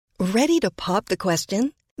Ready to pop the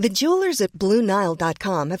question? The jewelers at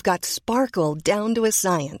BlueNile.com have got sparkle down to a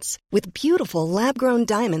science with beautiful lab-grown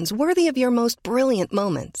diamonds worthy of your most brilliant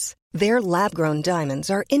moments. Their lab-grown diamonds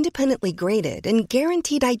are independently graded and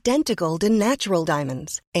guaranteed identical to natural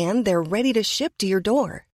diamonds, and they're ready to ship to your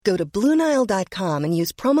door. Go to BlueNile.com and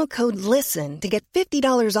use promo code LISTEN to get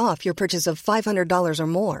 $50 off your purchase of $500 or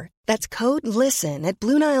more. That's code LISTEN at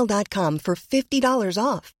BlueNile.com for $50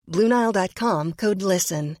 off. BlueNile.com, code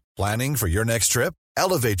LISTEN. Planning for your next trip?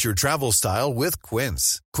 Elevate your travel style with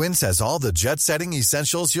Quince. Quince has all the jet-setting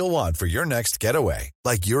essentials you'll want for your next getaway,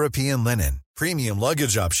 like European linen, premium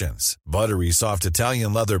luggage options, buttery soft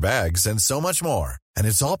Italian leather bags, and so much more. And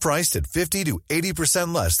it's all priced at 50 to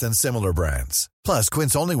 80% less than similar brands. Plus,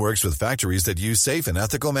 Quince only works with factories that use safe and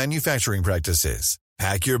ethical manufacturing practices.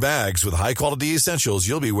 Pack your bags with high-quality essentials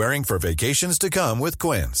you'll be wearing for vacations to come with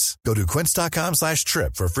Quince. Go to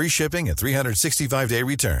quince.com/trip for free shipping and 365-day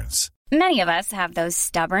returns. Many of us have those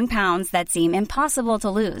stubborn pounds that seem impossible to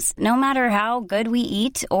lose, no matter how good we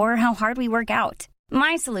eat or how hard we work out.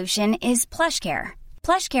 My solution is PlushCare.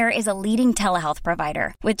 PlushCare is a leading telehealth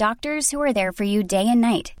provider with doctors who are there for you day and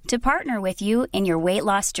night to partner with you in your weight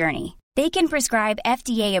loss journey. They can prescribe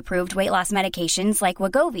FDA-approved weight loss medications like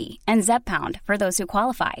Wegovy and Zepbound for those who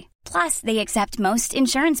qualify. Plus, they accept most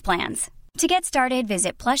insurance plans. To get started,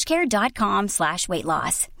 visit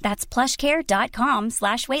plushcare.com/weightloss. That's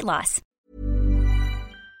plushcare.com/weightloss.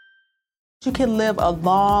 You can live a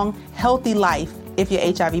long, healthy life if you're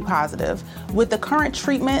HIV positive. With the current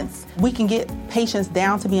treatments, we can get patients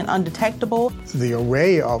down to being undetectable. The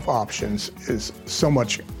array of options is so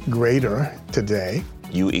much greater today.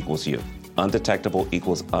 U equals U. Undetectable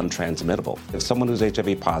equals untransmittable. If someone who's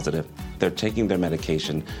HIV positive, they're taking their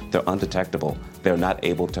medication, they're undetectable, they're not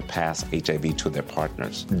able to pass HIV to their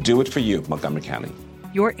partners. Do it for you, Montgomery County.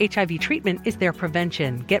 Your HIV treatment is their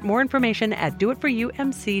prevention. Get more information at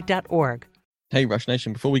doitforyoumc.org. Hey, Rush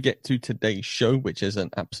Nation, before we get to today's show, which is an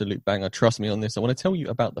absolute banger, trust me on this, I want to tell you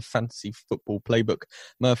about the Fantasy Football Playbook.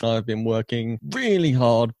 Murph and I have been working really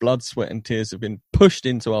hard. Blood, sweat and tears have been pushed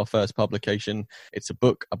into our first publication. It's a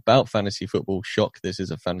book about fantasy football. Shock, this is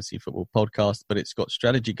a fantasy football podcast, but it's got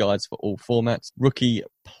strategy guides for all formats, rookie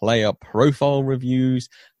player profile reviews,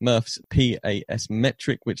 Murph's PAS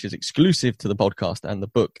metric, which is exclusive to the podcast and the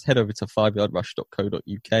book. Head over to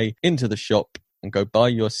 5yardrush.co.uk into the shop and go buy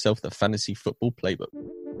yourself the Fantasy Football Playbook.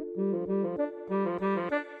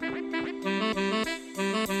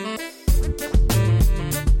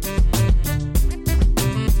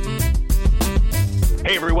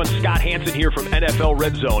 Hey everyone, Scott Hansen here from NFL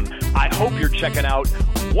Red Zone. I hope you're checking out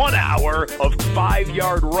 1 hour of 5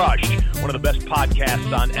 Yard Rush, one of the best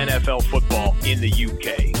podcasts on NFL football in the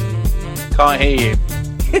UK. Can't hear you.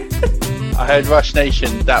 I heard Rush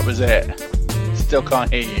Nation, that was it. Still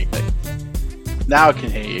can't hear you. Now I can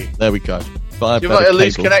hear you. There we go. You've got a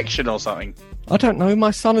loose connection or something. I don't know.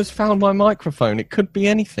 My son has found my microphone. It could be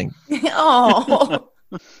anything. Oh.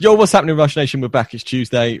 Yo, what's happening, Rush Nation? We're back. It's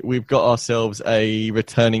Tuesday. We've got ourselves a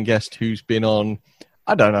returning guest who's been on,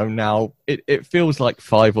 I don't know now, it feels like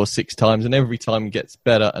 5 or 6 times, and every time gets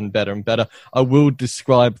better and better and better. I will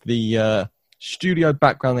describe the studio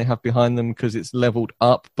background they have behind them because it's leveled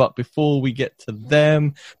up. But before we get to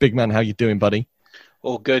them, big man, how you doing, buddy?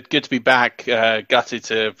 All good. Good to be back. Gutted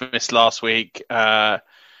to miss last week. I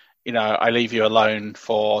leave you alone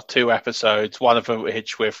for 2 episodes, one of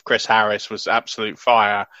which with Chris Harris was absolute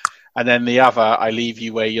fire. And then the other, I leave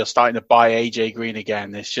you where you're starting to buy AJ Green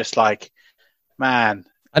again. It's just like, man,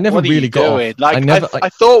 I never what really got doing? I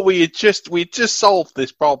thought we just solved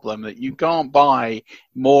this problem that you can't buy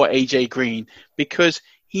more AJ Green because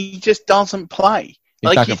he just doesn't play.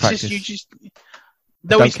 He's like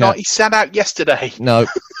No, he's not. He sat out yesterday. No,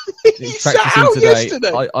 he's practicing today.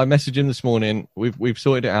 Yesterday. I messaged him this morning. We've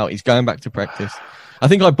sorted it out. He's going back to practice. I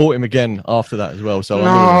think I bought him again after that as well. So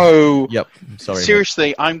no. Yep. Sorry.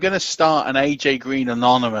 Seriously, I'm going to start an AJ Green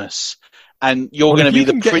Anonymous, and you're going to be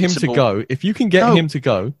the principal. If you can get him to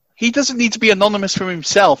go. He doesn't need to be anonymous for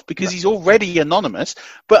himself because he's already anonymous.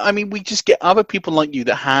 But, I mean, we just get other people like you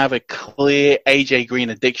that have a clear AJ Green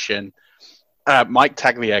addiction. Mike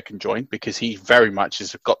Tagliere can join because he very much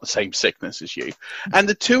has got the same sickness as you. And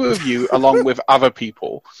the two of you, along with other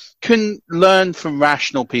people, can learn from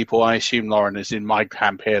rational people. I assume Lauren is in my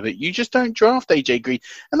camp here, that you just don't draft AJ Green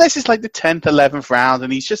unless it's like the 10th, 11th round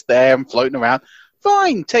and he's just there and floating around.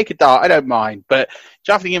 Fine, take a dart. I don't mind. But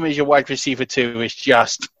drafting him as your wide receiver 2 is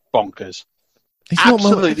just bonkers.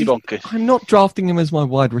 Absolutely bonkers. I'm not drafting him as my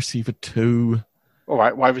wide receiver 2. All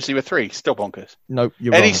right, wide receiver 3, still bonkers. No,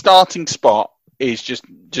 you're Any wrong. starting spot is just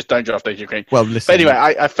don't draft AJ Green. Well, listen. But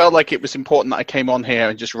anyway, I felt like it was important that I came on here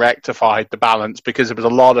and just rectified the balance, because there was a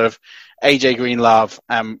lot of AJ Green love.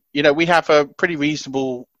 We have a pretty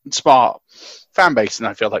reasonable, smart fan base, and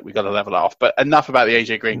I feel like we got to level it off. But enough about the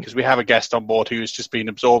AJ Green, because we have a guest on board who has just been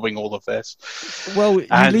absorbing all of this. Well,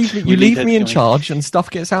 you leave me in charge, and stuff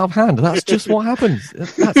gets out of hand. That's just what happens.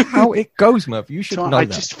 That's how it goes, Murph. You should know that. I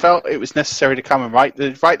just felt it was necessary to come and right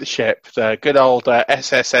the ship, the good old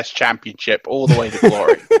SSS Championship, all the way to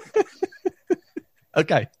glory.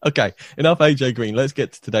 Okay. Enough AJ Green. Let's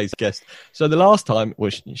get to today's guest. So the last time,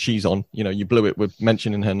 she's on, you blew it with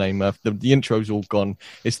mentioning her name, Murph. The intro's all gone.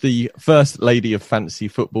 It's the first lady of fantasy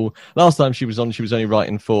football. Last time she was on, she was only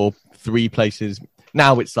writing for 3 places.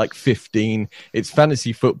 Now it's like 15. It's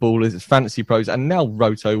fantasy football, it's fantasy pros, and now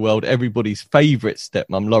Roto World, everybody's favourite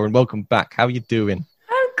stepmom. Lauren, welcome back. How are you doing?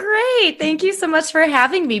 I'm great. Thank you so much for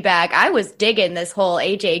having me back. I was digging this whole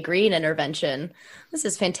AJ Green intervention. This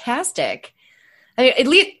is fantastic. I mean, at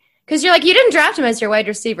least because you're like, you didn't draft him as your wide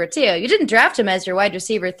receiver 2. You didn't draft him as your wide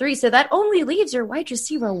receiver 3. So that only leaves your wide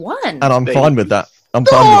receiver 1. And I'm fine with that. I'm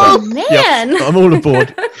fine with that. Man. Yep, I'm all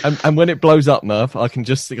aboard. and when it blows up, Murph, I can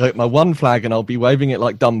just get my one flag and I'll be waving it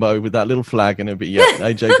like Dumbo with that little flag, and it'll be,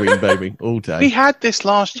 AJ Green, baby, all day. We had this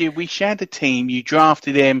last year. We shared a team. You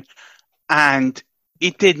drafted him, and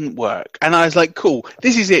it didn't work. And I was like, cool,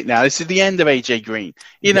 this is it now. This is the end of AJ Green.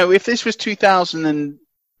 If this was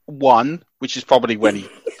 2001, which is probably when he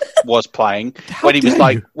was playing, when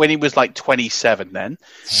he was like 27 then,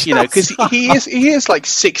 because he is like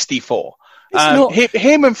 64.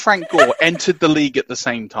 Him and Frank Gore entered the league at the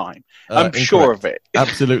same time. I'm sure of it.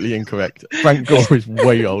 Absolutely incorrect. Frank Gore is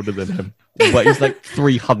way older than him. But he's like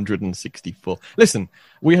 364. Listen,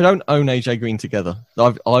 we don't own AJ Green together.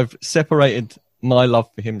 I've separated my love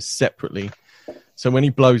for him separately. So when he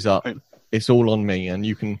blows up, it's all on me, and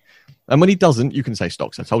you can. And when he doesn't, you can say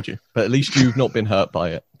stocks. I told you, but at least you've not been hurt by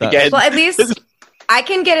it. Well, at least I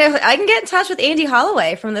can get in touch with Andy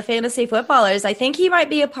Holloway from the Fantasy Footballers. I think he might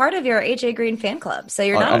be a part of your AJ Green fan club, so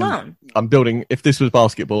you're not alone. I'm building. If this was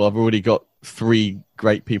basketball, I've already got 3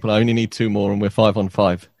 great people. I only need 2 more, and we're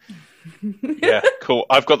 5-on-5. Yeah, cool.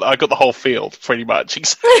 I've got the whole field pretty much.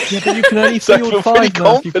 Yeah, but you can only field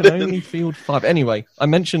 5. You can only field 5. Anyway, I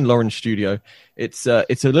mentioned Lauren's studio. It's a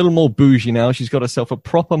little more bougie now. She's got herself a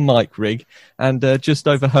proper mic rig, and just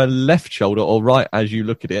over her left shoulder, or right as you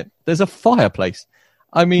look at it, there's a fireplace.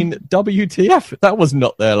 I mean, WTF? That was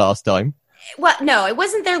not there last time. Well, no, it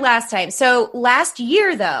wasn't there last time. So last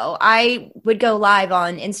year, though, I would go live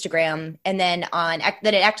on Instagram, and then I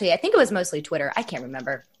think it was mostly Twitter. I can't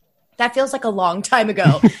remember. That feels like a long time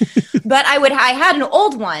ago. But I had an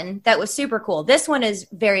old one that was super cool. This one is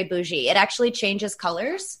very bougie. It actually changes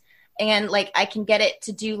colors, and I can get it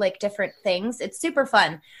to do different things. It's super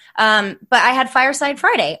fun. But I had Fireside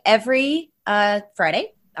Friday every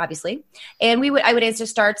Friday, obviously. And I would answer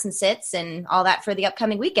starts and sits and all that for the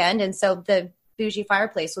upcoming weekend. And so the bougie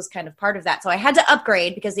fireplace was kind of part of that. So I had to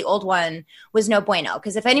upgrade because the old one was no bueno.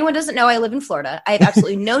 Because if anyone doesn't know, I live in Florida. I have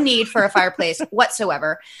absolutely no need for a fireplace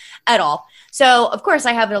whatsoever at all. So, of course,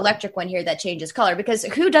 I have an electric one here that changes color, because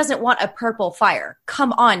who doesn't want a purple fire?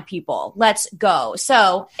 Come on, people. Let's go.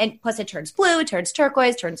 So, and plus it turns blue, turns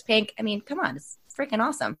turquoise, turns pink. I mean, come on. It's freaking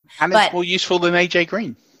awesome. And it's more useful than AJ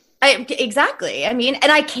Green. Exactly. I mean,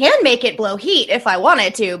 and I can make it blow heat if I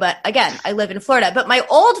wanted to. But again, I live in Florida. But my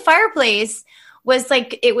old fireplace was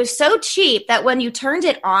it was so cheap that when you turned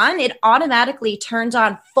it on, it automatically turned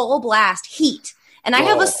on full blast heat. And I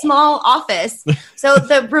have a small office. So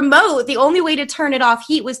the remote, the only way to turn it off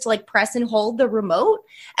heat was to press and hold the remote.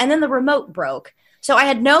 And then the remote broke. So I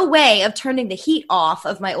had no way of turning the heat off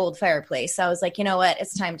of my old fireplace. So I was like, you know what?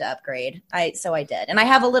 It's time to upgrade. So I did. And I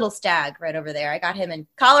have a little stag right over there. I got him in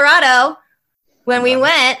Colorado when we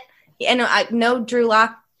went. And no Drew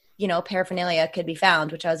Lock, paraphernalia could be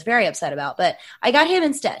found, which I was very upset about. But I got him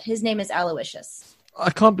instead. His name is Aloysius.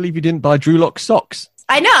 I can't believe you didn't buy Drew Lock socks.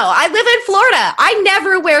 I know. I live in Florida. I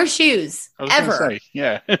never wear shoes. Ever.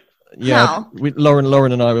 Yeah. Yeah.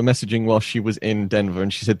 Lauren and I were messaging while she was in Denver,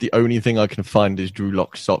 and she said the only thing I can find is Drew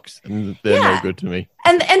Lock socks, and they're no good to me.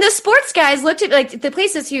 And the sports guys looked at the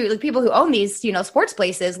places people who own these, sports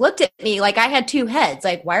places looked at me like I had 2 heads.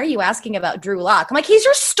 Like, why are you asking about Drew Lock? I'm like, he's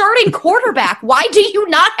your starting quarterback. Why do you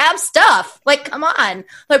not have stuff? Come on.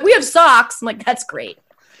 We have socks. I'm like, that's great.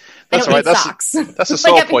 That's right. That's a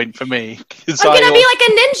sore point for me. I'm going to be like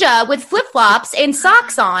a ninja with flip-flops and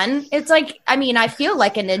socks on. It's I feel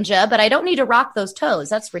like a ninja, but I don't need to rock those toes.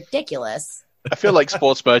 That's ridiculous. I feel like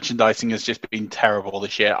sports merchandising has just been terrible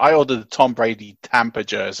this year. I ordered the Tom Brady Tampa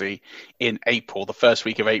jersey in April, the first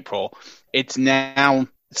week of April. It's now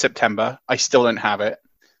September. I still don't have it.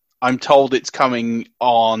 I'm told it's coming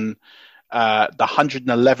on the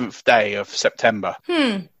 111th day of September.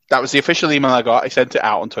 That was the official email I got. I sent it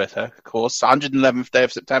out on Twitter, of course. 111th day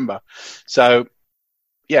of September. So,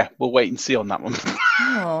 yeah, we'll wait and see on that one.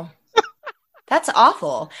 Oh, that's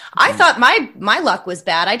awful. I thought my luck was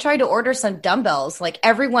bad. I tried to order some dumbbells. Like,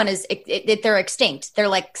 everyone they're extinct. They're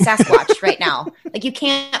like Sasquatch right now. Like, you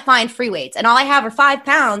can't find free weights. And all I have are 5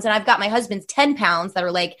 pounds, and I've got my husband's 10 pounds that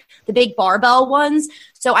are like the big barbell ones.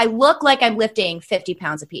 So I look like I'm lifting 50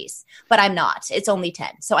 pounds a piece, but I'm not. It's only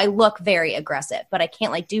 10. So I look very aggressive, but I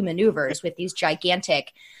can't like do maneuvers with these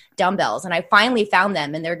gigantic dumbbells. And I finally found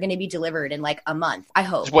them, and they're going to be delivered in like a month, I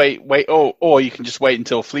hope. Just wait. Or you can just wait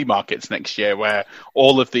until flea markets next year, where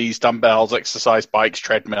all of these dumbbells, exercise bikes,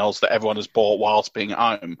 treadmills that everyone has bought whilst being at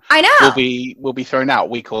home, I know, will be thrown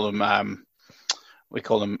out. We call them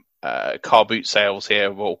car boot sales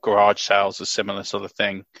here, or garage sales, a similar sort of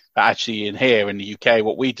thing. But actually, in the UK,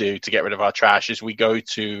 what we do to get rid of our trash is we go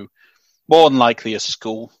to more than likely a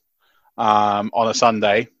school on a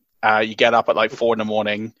Sunday. You get up at like 4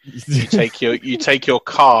 a.m. You take your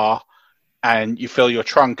car and you fill your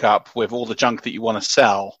trunk up with all the junk that you want to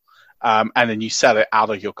sell, and then you sell it out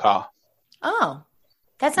of your car. Oh,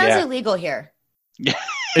 that sounds illegal here. Yeah.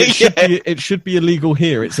 It should be illegal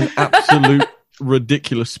here. It's an absolute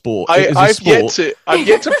ridiculous sport. I've yet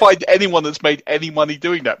to find anyone that's made any money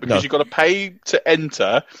doing that, because you've got to pay to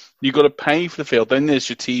enter, you've got to pay for the field, then there's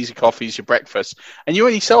your teas, your coffees, your breakfast, and you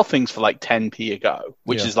only sell things for like 10p a go,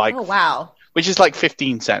 which is like, oh wow, which is like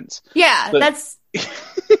 15 cents. Yeah, so, that's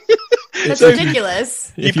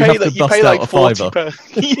ridiculous. You pay like 40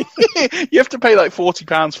 you have to pay like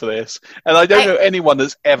 £40 for this, and I don't know anyone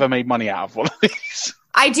that's ever made money out of one of these.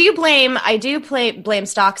 I do blame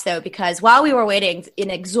Stocks, though, because while we were waiting an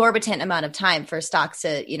exorbitant amount of time for Stocks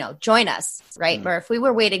to, join us, right? Or if we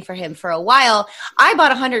were waiting for him for a while, I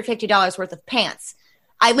bought $150 worth of pants.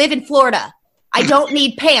 I live in Florida. I don't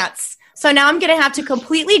need pants. So now I'm going to have to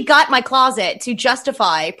completely gut my closet to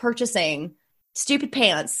justify purchasing stupid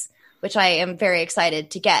pants, which I am very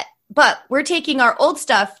excited to get. But we're taking our old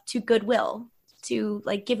stuff to Goodwill to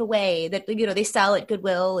like give away that, they sell at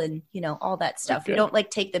Goodwill and, all that stuff. Okay. We don't like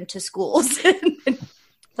take them to schools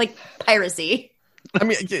like piracy. I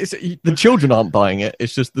mean, the children aren't buying it.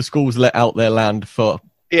 It's just the schools let out their land for.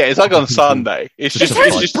 Yeah, it's like on Sunday. It's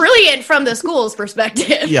just brilliant from the school's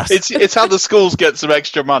perspective. Yes. It's how the schools get some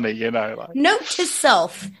extra money, Like. Note to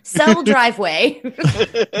self, sell driveway.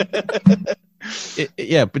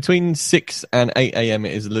 Between 6 and 8 a.m.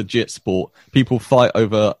 it is a legit sport. People fight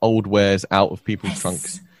over old wares out of people's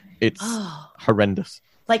trunks. It's horrendous.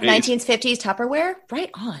 Like 1950s Tupperware?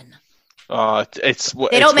 Right on.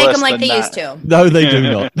 They don't make them like they used to. No, they do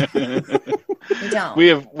not. They don't.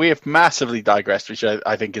 We have massively digressed, which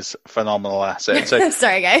I think is a phenomenal asset. So,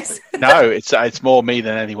 sorry, guys. No, it's more me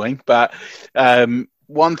than anything. But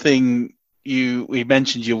one thing we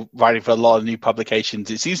mentioned, you're writing for a lot of new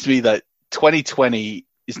publications. It seems to me that 2020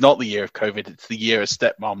 is not the year of COVID, it's the year of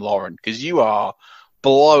Stepmom Lauren, because you are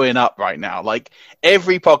blowing up right now. Like,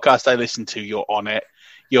 every podcast I listen to, you're on it.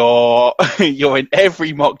 You're in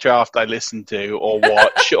every mock draft I listen to or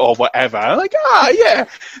watch or whatever. I'm like, yeah.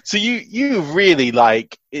 So you really,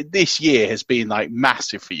 like, this year has been like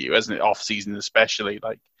massive for you, hasn't it? Off season especially,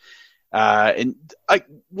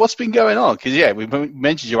 what's been going on? Because we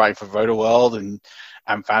mentioned you're writing for Roto World and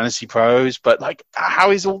Fantasy Pros, but like,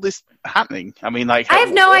 how is all this happening? I mean, like, I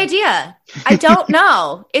have no idea. I don't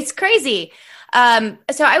know. It's crazy. So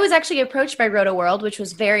I was actually approached by Roto World, which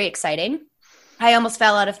was very exciting. I almost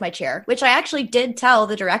fell out of my chair, which I actually did tell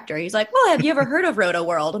the director. He's like, well, have you ever heard of Roto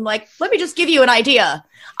World? I'm like, let me just give you an idea.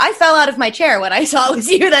 I fell out of my chair when I saw it was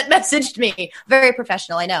you that messaged me. Very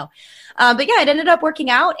professional, I know. But yeah, it ended up working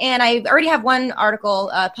out, and I already have one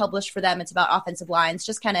article published for them. It's about offensive lines,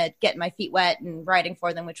 just kind of getting my feet wet and writing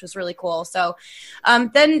for them, which was really cool. So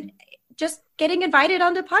then just getting invited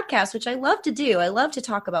onto podcasts, which I love to do. I love to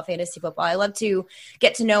talk about fantasy football. I love to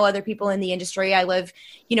get to know other people in the industry. I love,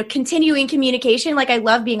 continuing communication. Like, I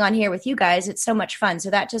love being on here with you guys. It's so much fun.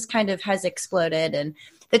 So that just kind of has exploded. And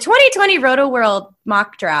the 2020 Roto World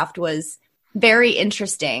mock draft was very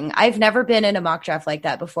interesting. I've never been in a mock draft like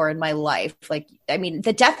that before in my life. Like, I mean,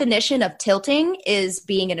 the definition of tilting is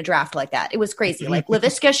being in a draft like that. It was crazy. Like,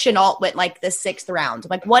 Laviska Shenault went like the 6th round. I'm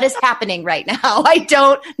like, what is happening right now? I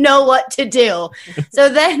don't know what to do. So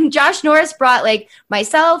then Josh Norris brought like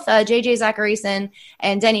myself, JJ Zacharyson,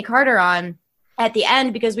 and Denny Carter on at the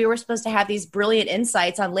end, because we were supposed to have these brilliant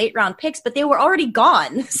insights on late round picks, but they were already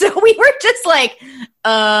gone. So we were just like,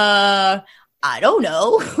 I don't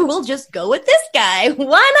know. We'll just go with this guy.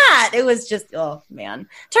 Why not? It was just, oh man.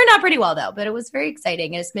 Turned out pretty well though, but it was very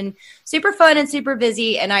exciting. It's been super fun and super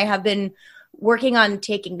busy. And I have been working on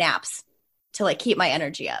taking naps to like keep my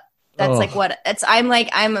energy up. That's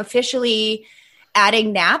I'm officially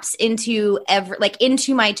adding naps into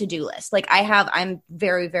into my to-do list. Like I'm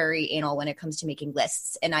very, very anal when it comes to making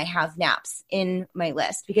lists, and I have naps in my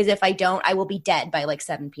list because if I don't, I will be dead by like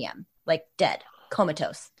 7 p.m. Like dead,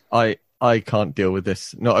 comatose. I can't deal with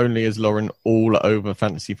this. Not only is Lauren all over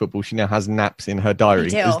fantasy football, she now has naps in her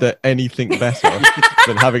diary. Is there anything better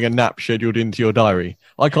than having a nap scheduled into your diary?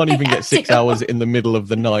 I can't even get 6 hours in the middle of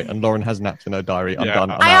the night, and Lauren has naps in her diary. I'm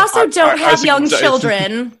done. I also don't have young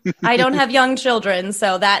children. I don't have young children,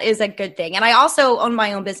 so that is a good thing. And I also own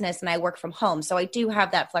my own business, and I work from home, so I do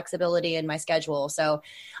have that flexibility in my schedule. So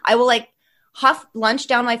I will huff lunch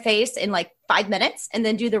down my face in 5 minutes and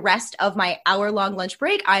then do the rest of my hour-long lunch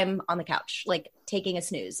break. I'm on the couch, taking a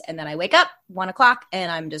snooze. And then I wake up 1:00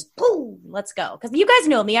 and I'm just, let's go. Because you guys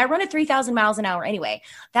know me. I run at 3,000 miles an hour anyway.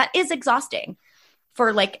 That is exhausting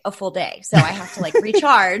for a full day. So I have to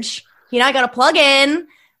recharge. I got to plug in,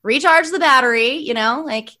 recharge the battery,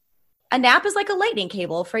 a nap is like a lightning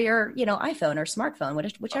cable for your, iPhone or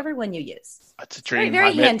smartphone, whichever one you use. That's a dream.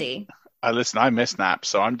 Very, very handy. I miss naps,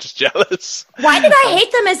 so I'm just jealous. Why did I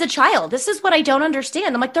hate them as a child? This is what I don't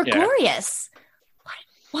understand. I'm like, they're glorious.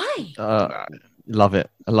 Why? Love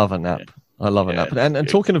it. I love a nap. I love a nap. And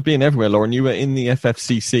talking of being everywhere, Lauren, you were in the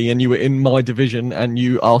FFCC and you were in my division and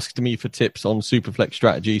you asked me for tips on Superflex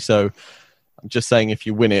strategy. So I'm just saying, if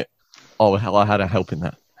you win it, I had a help in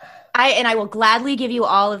that. I will gladly give you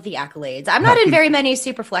all of the accolades. I'm not in very many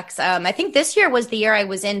Superflex. I think this year was the year I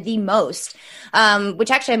was in the most, which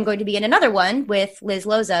actually I'm going to be in another one with Liz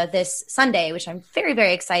Loza this Sunday, which I'm very,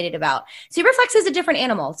 very excited about. Superflex is a different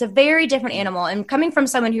animal. It's a very different animal. And coming from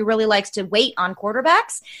someone who really likes to wait on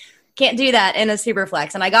quarterbacks, can't do that in a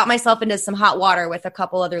Superflex. And I got myself into some hot water with a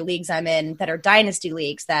couple other leagues I'm in that are dynasty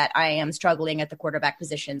leagues that I am struggling at the quarterback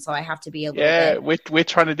position. So I have to be a little bit... we're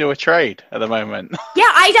trying to do a trade at the moment. Yeah,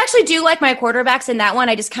 I actually do like my quarterbacks in that one.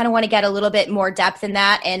 I just kind of want to get a little bit more depth in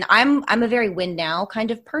that. And I'm a very win now kind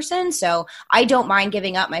of person. So I don't mind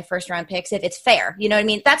giving up my first round picks if it's fair. You know what I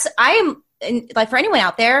mean? For anyone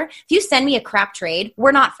out there, if you send me a crap trade,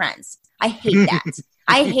 we're not friends. I hate that.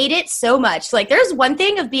 I hate it so much. There's one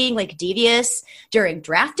thing of being devious during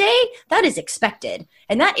draft day. That is expected.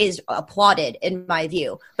 And that is applauded in my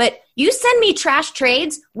view. But you send me trash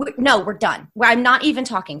trades. We're done. I'm not even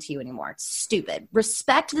talking to you anymore. It's stupid.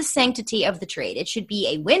 Respect the sanctity of the trade. It should be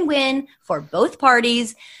a win-win for both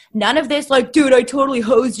parties. None of this dude, I totally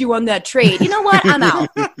hosed you on that trade. You know what? I'm out.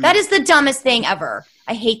 That is the dumbest thing ever.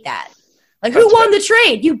 I hate that. Who won the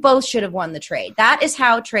trade? You both should have won the trade. That is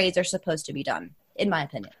how trades are supposed to be done, in my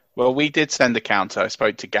opinion. Well, we did send a counter. I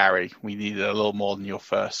spoke to Gary. We needed a little more than your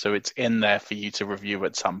first, so it's in there for you to review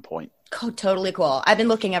at some point. Oh, totally cool. I've been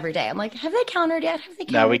looking every day. I'm like, have they countered yet?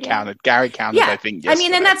 No, we counted. Gary counted, I think, yesterday. I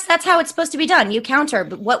mean, and that's how it's supposed to be done. You counter,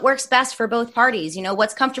 but what works best for both parties?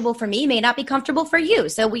 What's comfortable for me may not be comfortable for you,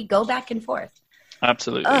 so we go back and forth.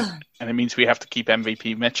 Absolutely. And it means we have to keep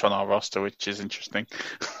MVP Mitch on our roster, which is interesting.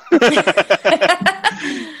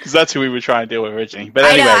 Because that's who we were trying to deal with originally. But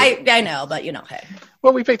anyway, I know, but hey.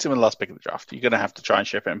 Well, we picked him in the last pick of the draft. You're going to have to try and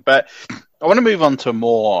ship him. But I want to move on to a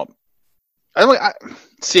more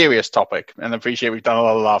serious topic. And I appreciate we've done a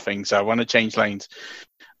lot of laughing, so I want to change lanes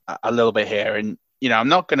a little bit here. And, I'm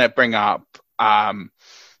not going to bring up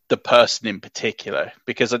the person in particular,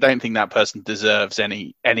 because I don't think that person deserves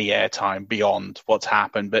any airtime beyond what's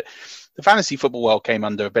happened. But the fantasy football world came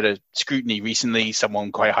under a bit of scrutiny recently.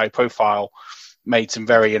 Someone quite high profile made some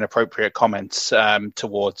very inappropriate comments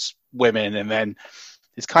towards women. And then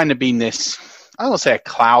there's kind of been this, I don't want to say a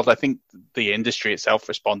cloud. I think the industry itself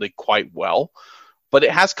responded quite well, but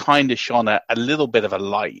it has kind of shone a little bit of a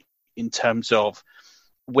light in terms of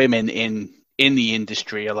women in the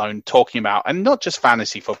industry alone talking about, and not just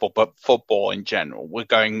fantasy football, but football in general. We're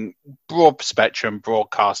going broad spectrum,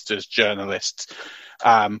 broadcasters, journalists.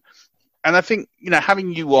 And I think,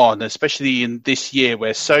 having you on, especially in this year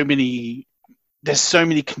where there's so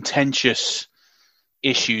many contentious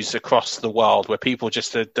issues across the world where people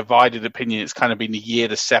just a divided opinion. It's kind of been the year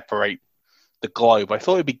to separate the globe. I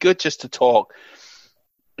thought it'd be good just to talk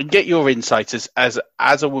and get your insights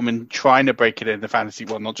as a woman trying to break it in the fantasy,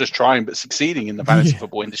 well, not just trying, but succeeding in the fantasy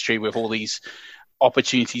football industry with all these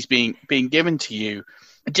opportunities being given to you.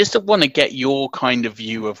 I just want to get your kind of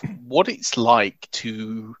view of what it's like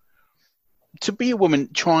to be a woman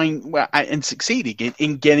trying and succeeding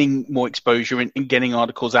in getting more exposure and getting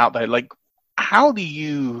articles out there. How do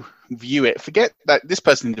you view it. Forget that this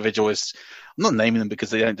person individual is, I'm not naming them because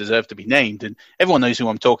they don't deserve to be named, and everyone knows who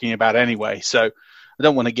I'm talking about anyway, so I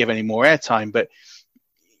don't want to give any more airtime, but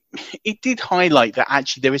it did highlight that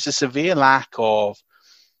actually there is a severe lack of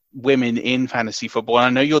women in fantasy football. And I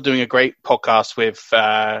know you're doing a great podcast with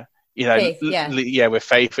Faith, with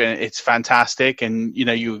Faith, and it's fantastic. And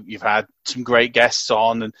you've had some great guests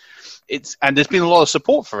on, and there's been a lot of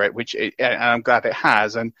support for it, and I'm glad it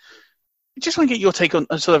has. And I just want to get your take on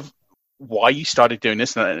sort of why you started doing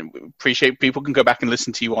this. And I appreciate people can go back and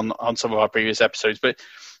listen to you on some of our previous episodes, but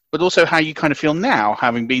also how you kind of feel now,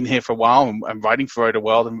 having been here for a while and writing for Roto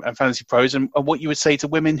World and Fantasy Pros, and what you would say to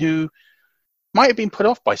women who might have been put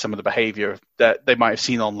off by some of the behavior that they might have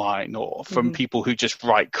seen online, or from people who just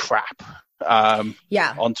write crap on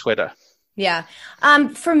Twitter. Yeah.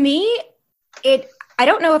 For me, I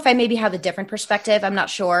don't know if I maybe have a different perspective. I'm not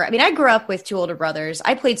sure. I mean, I grew up with two older brothers.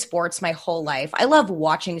 I played sports my whole life. I love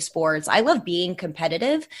watching sports. I love being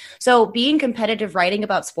competitive. So being competitive, writing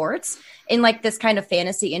about sports in like this kind of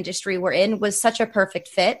fantasy industry we're in was such a perfect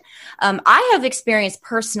fit. I have experienced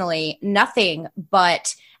personally nothing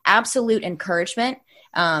but absolute encouragement,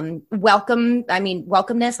 welcomeness.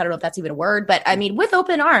 I don't know if that's even a word, but I mean, with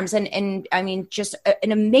open arms and I mean, just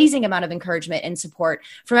an amazing amount of encouragement and support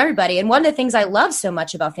from everybody. And one of the things I love so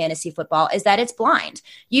much about fantasy football is that it's blind.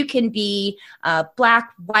 You can be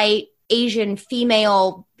black, white, Asian,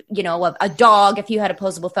 female, a dog if you had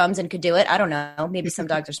opposable thumbs and could do it. I don't know. Maybe some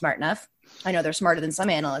dogs are smart enough. I know they're smarter than some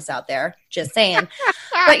analysts out there, just saying.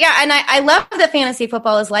 But yeah, and I love that fantasy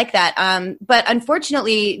football is like that. But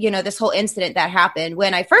unfortunately, this whole incident that happened,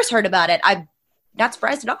 when I first heard about it, I'm not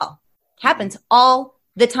surprised at all. Happens all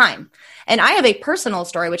the time. And I have a personal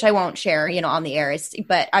story, which I won't share, on the air.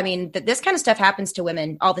 But I mean, this kind of stuff happens to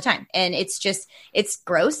women all the time. And it's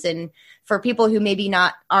gross. And for people who maybe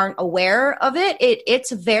aren't aware of it,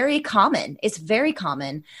 it's very common. It's very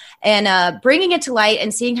common. And bringing it to light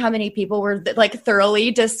and seeing how many people were like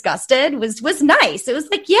thoroughly disgusted was nice. It was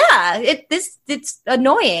like, yeah, it's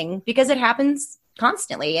annoying because it happens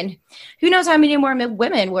constantly. And who knows how many more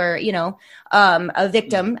women were, a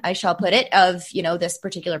victim, I shall put it, of, this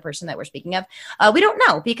particular person that we're speaking of. We don't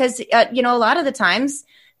know because, a lot of the times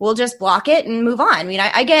we'll just block it and move on. I mean,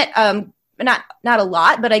 I get, not a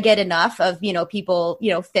lot, but I get enough of, people,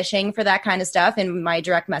 fishing for that kind of stuff in my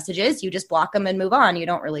direct messages. You just block them and move on. You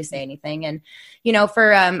don't really say anything. And,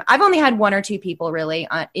 I've only had one or two people really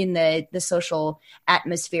in the social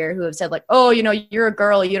atmosphere who have said like, oh, you're a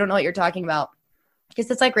girl. You don't know what you're talking about. Because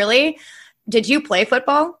it's like, really? Did you play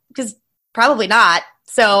football? Because probably not.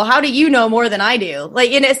 So how do you know more than I do?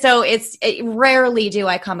 So rarely do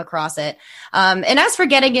I come across it. And as for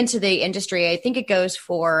getting into the industry, I think it goes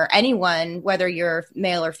for anyone, whether you're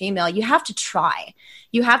male or female, you have to try.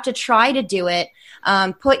 You have to try to do it.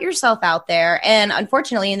 Put yourself out there. And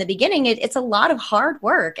unfortunately, in the beginning, it's a lot of hard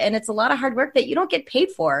work, and it's a lot of hard work that you don't get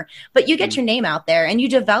paid for, but you get your name out there and you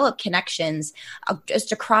develop connections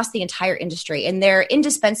just across the entire industry. And they're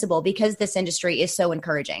indispensable because this industry is so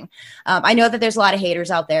encouraging. I know that there's a lot of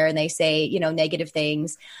haters out there and they say, negative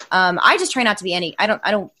things. I just try not to be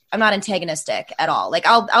I'm not antagonistic at all. Like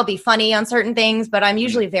I'll be funny on certain things, but I'm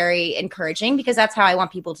usually very encouraging because that's how I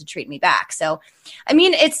want people to treat me back. So, I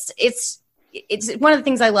mean, it's one of the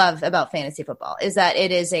things I love about fantasy football is that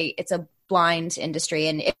it's a blind industry.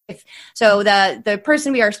 And the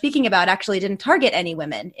person we are speaking about actually didn't target any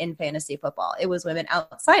women in fantasy football. It was women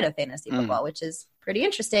outside of fantasy football, which is pretty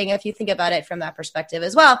interesting if you think about it from that perspective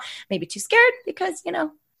as well. Maybe too scared because,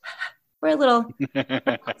 we're a little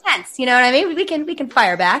tense, you know what I mean? We can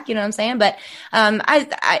fire back, you know what I'm saying? But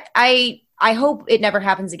I hope it never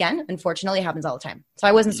happens again. Unfortunately, it happens all the time. So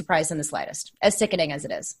I wasn't surprised in the slightest, as sickening as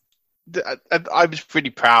it is. I was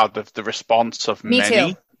pretty proud of the response of Me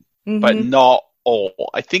many, too. But not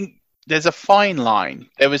all. I think there's a fine line.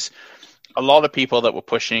 There was a lot of people that were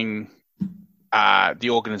pushing the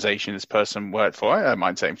organization this person worked for. I don't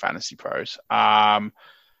mind saying Fantasy Pros.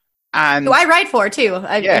 And who I write for too.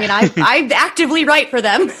 I mean, I actively write for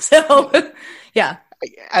them. So, yeah.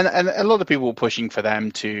 And a lot of people were pushing for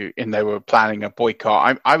them and they were planning a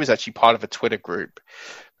boycott. I was actually part of a Twitter group,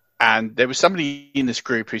 and there was somebody in this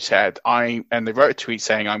group who said, and they wrote a tweet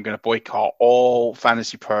saying, I'm going to boycott all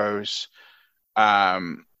Fantasy Pros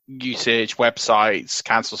usage, websites,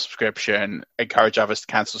 cancel subscription, encourage others to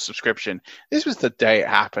cancel subscription. This was the day it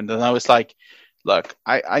happened. And I was like, look,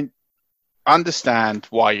 I understand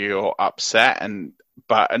why you're upset,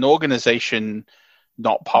 but an organization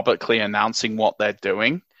not publicly announcing what they're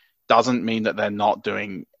doing doesn't mean that they're not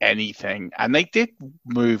doing anything. And they did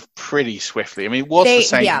move pretty swiftly. I mean, it was the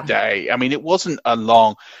same day. I mean, it wasn't a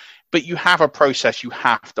long. but you have a process you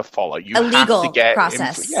have to follow. You a have legal to get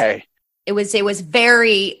process. Yeah. It was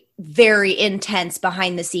very, very intense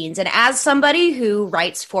behind the scenes. And as somebody who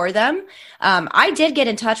writes for them, I did get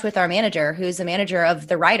in touch with our manager, who's the manager of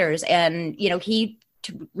the writers. And, he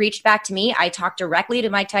reached back to me. I talked directly to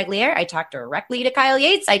Mike Tagliere. I talked directly to Kyle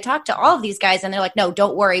Yates. I talked to all of these guys, and they're like, no,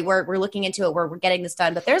 don't worry. We're looking into it. We're getting this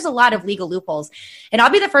done. But there's a lot of legal loopholes. And I'll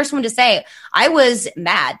be the first one to say, I was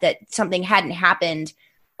mad that something hadn't happened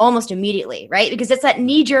almost immediately, right? Because it's that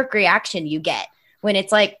knee-jerk reaction you get when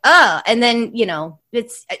it's like, and then,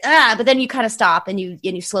 it's, but then you kind of stop and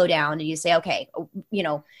you slow down and you say, okay,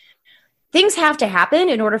 things have to happen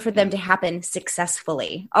in order for them to happen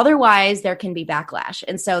successfully. Otherwise, there can be backlash.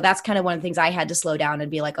 And so that's kind of one of the things I had to slow down and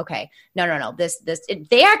be like, okay, no,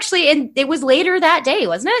 they actually, and it was later that day,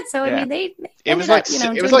 wasn't it? So, I mean, it was like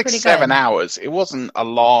 7 hours. It wasn't a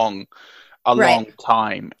long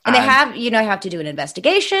time. And they have, have to do an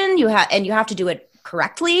investigation. You have to do it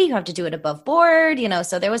correctly. You have to do it above board,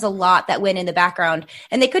 so there was a lot that went in the background,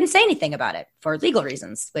 and they couldn't say anything about it for legal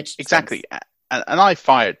reasons, which exactly. Stinks. And I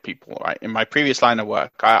fired people, right? In my previous line of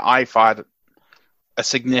work, I fired a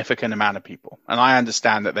significant amount of people. And I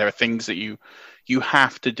understand that there are things that you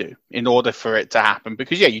have to do in order for it to happen.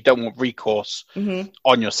 Because, you don't want recourse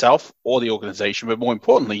on yourself or the organization. But more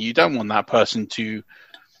importantly, you don't want that person to...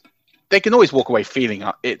 They can always walk away feeling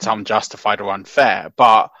it's unjustified or unfair.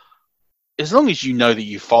 But as long as you know that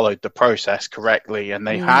you followed the process correctly and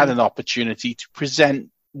they had an opportunity to present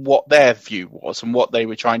what their view was and what they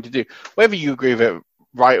were trying to do, whether you agree with it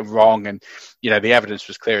right or wrong, and the evidence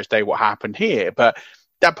was clear as day what happened here, but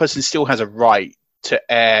that person still has a right to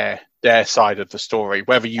air their side of the story,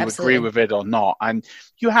 whether you agree with it or not, and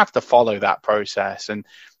you have to follow that process. And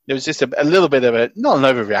there was just a little bit of not an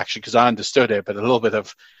overreaction because I understood it, but a little bit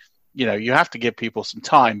of you have to give people some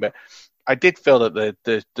time. But I did feel that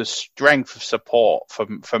the strength of support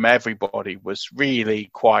from everybody was really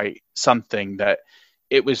quite something that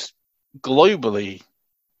it was globally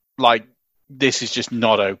like, this is just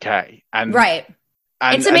not okay. And right.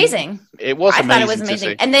 And it's amazing. It was amazing. I thought it was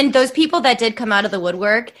amazing. And then those people that did come out of the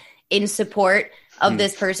woodwork in support of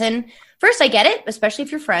this person, first, I get it, especially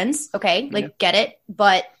if you're friends. Okay. Get it.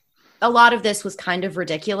 But a lot of this was kind of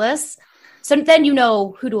ridiculous. So then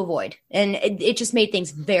who to avoid. And it just made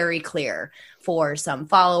things very clear for some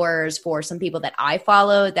followers, for some people that I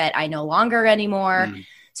followed that I no longer anymore.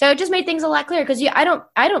 So it just made things a lot clearer because I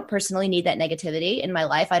don't personally need that negativity in my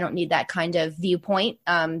life. I don't need that kind of viewpoint,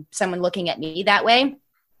 someone looking at me that way.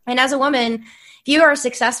 And as a woman, if you are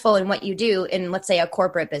successful in what you do in, let's say, a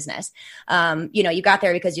corporate business, you got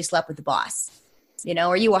there because you slept with the boss,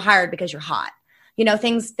 or you were hired because you're hot.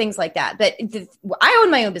 Things like that. But I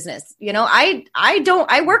own my own business.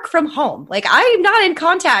 I work from home. Like, I'm not in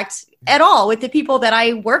contact at all with the people that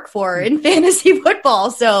I work for in fantasy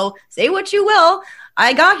football. So say what you will.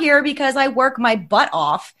 I got here because I work my butt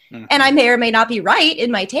off, and I may or may not be right in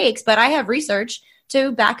my takes, but I have research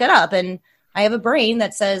to back it up. And I have a brain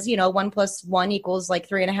that says, 1 + 1 = like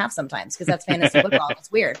 3.5 sometimes, because that's fantasy football. It's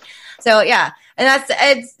weird. So yeah. And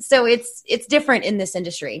it's different in this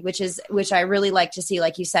industry, which I really like to see,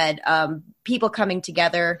 like you said, people coming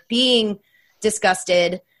together, being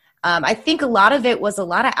disgusted. I think a lot of it was a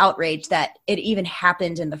lot of outrage that it even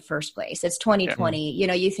happened in the first place. It's 2020.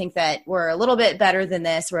 You think that we're a little bit better than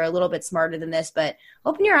this. We're a little bit smarter than this, but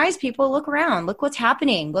open your eyes, people. Look around. Look what's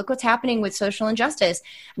happening. Look what's happening with social injustice.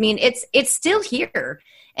 I mean, it's still here.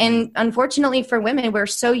 And unfortunately for women, we're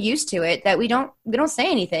so used to it that we don't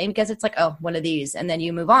say anything because it's like, oh, one of these, and then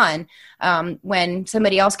you move on. When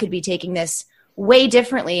somebody else could be taking this way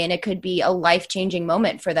differently, and it could be a life-changing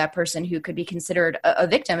moment for that person who could be considered a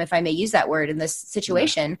victim, if I may use that word, in this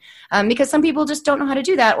situation, because some people just don't know how to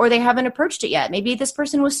do that, or they haven't approached it yet. Maybe this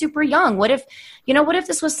person was super young. What if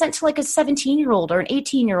this was sent to like a 17-year-old or an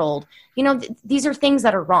 18-year-old? These are things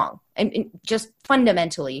that are wrong and just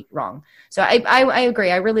fundamentally wrong. So I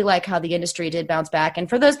agree. I really like how the industry did bounce back. And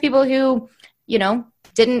for those people who,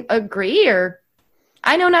 didn't agree, or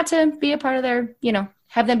I know not to be a part of their,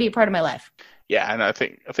 have them be a part of my life. Yeah, and I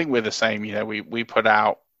think we're the same. We put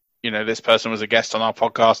out, this person was a guest on our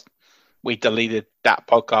podcast. We deleted that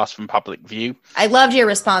podcast from public view. I loved your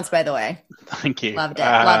response, by the way. Thank you. Loved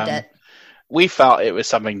it. We felt it was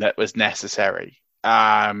something that was necessary.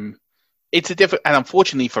 It's a different, and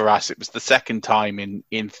unfortunately for us, it was the second time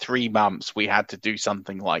in 3 months we had to do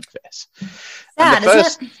something like this. Sad, and the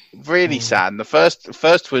first, isn't it? really sad. And the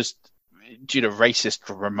first was due to racist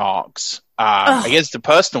remarks against a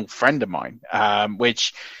personal friend of mine,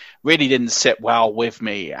 which really didn't sit well with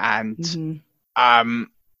me. And,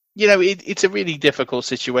 it's a really difficult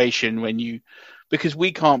situation when you because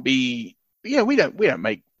we can't be, we don't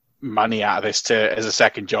make money out of this as a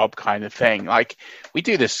second job kind of thing. Like, we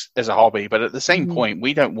do this as a hobby, but at the same point,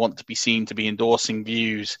 we don't want to be seen to be endorsing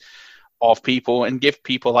views of people and give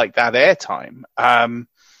people like that airtime. But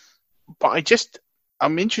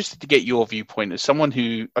I'm interested to get your viewpoint as someone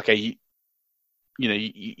who, okay,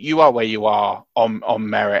 you are where you are on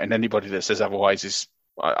merit, and anybody that says otherwise is,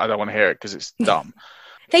 I don't want to hear it because it's dumb.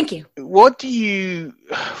 Thank you. What do you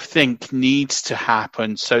think needs to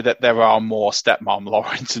happen so that there are more stepmom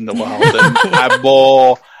Laurens in the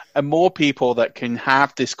world and more people that can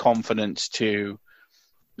have this confidence to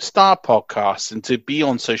start podcasts and to be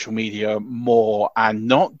on social media more and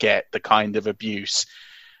not get the kind of abuse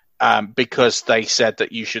because they said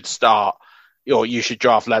that you should start or you should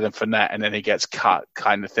draft Leonard Fournette and then he gets cut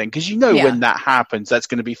kind of thing? Because when that happens, that's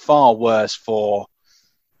going to be far worse for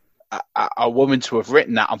a woman to have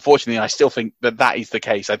written that. Unfortunately, I still think that is the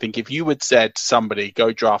case. I think if you had said to somebody,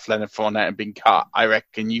 go draft Leonard Fournette and been cut, I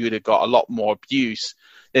reckon you would have got a lot more abuse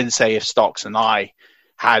than, say, if Stocks and I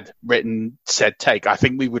had said take. I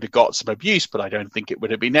think we would have got some abuse, but I don't think it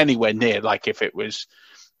would have been anywhere near like if it was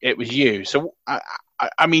you. So,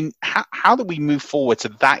 I mean, how do we move forward so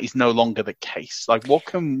that is no longer the case? Like, what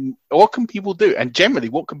can people do? And generally,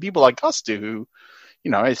 what can people like us do who,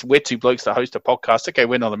 we're two blokes that host a podcast. Okay,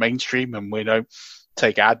 we're not the mainstream and we don't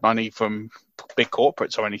take ad money from big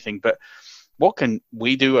corporates or anything, but what can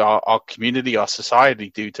we do, our community, our society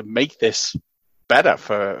do to make this better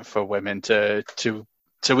for women so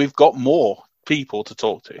we've got more people to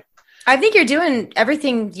talk to? I think you're doing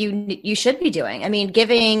everything you should be doing. I mean,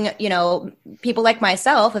 giving, people like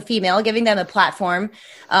myself, a female, giving them a platform,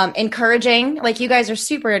 encouraging, like you guys are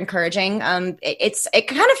super encouraging. It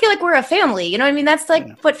kind of feel like we're a family, you know what I mean? That's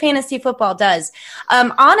like what fantasy football does.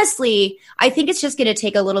 Honestly, I think it's just going to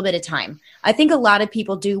take a little bit of time. I think a lot of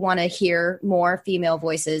people do want to hear more female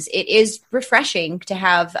voices. It is refreshing to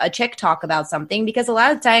have a chick talk about something because a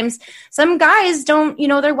lot of times some guys don't,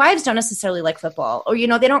 their wives don't necessarily like football or,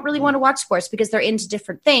 they don't really want to watch sports because they're into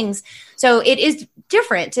different things. So it is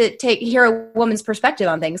different to hear a woman's perspective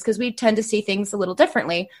on things because we tend to see things a little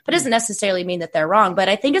differently, but it doesn't necessarily mean that they're wrong. But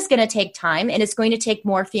I think it's going to take time and it's going to take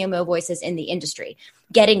more female voices in the industry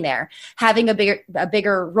getting there, having a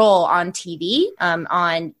bigger role on TV,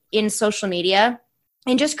 in social media,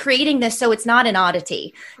 and just creating this so it's not an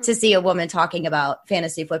oddity to see a woman talking about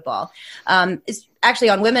fantasy football. It's actually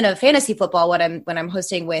on Women of Fantasy Football, when I'm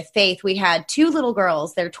hosting with Faith, we had two little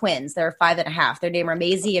girls. They're twins. They're 5.5. Their name are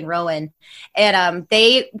Maisie and Rowan. And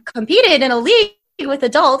they competed in a league with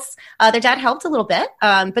adults. Their dad helped a little bit,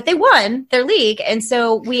 but they won their league. And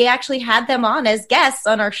so we actually had them on as guests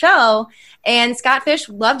on our show. And Scott Fish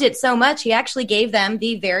loved it so much, he actually gave them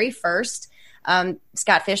the very first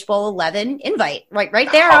Scott Fish Bowl 11 invite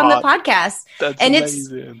right there on the podcast. That's and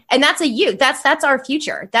amazing. That's our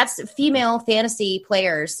future. That's female fantasy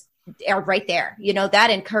players are right there. That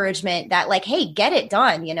encouragement, that like, hey, get it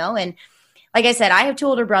done, and like I said, I have two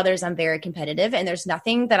older brothers. I'm very competitive, and there's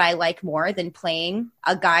nothing that I like more than playing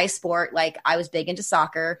a guy sport. Like, I was big into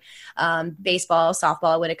soccer, baseball,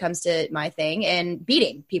 softball when it comes to my thing, and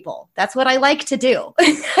beating people. That's what I like to do.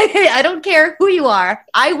 I don't care who you are.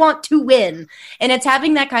 I want to win. And it's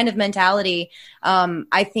having that kind of mentality.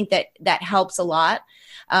 I think that helps a lot.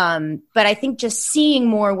 But I think just seeing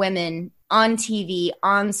more women on TV,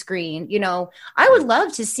 on screen, I would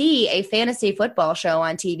love to see a fantasy football show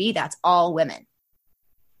on TV that's all women.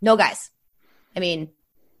 No guys. I mean,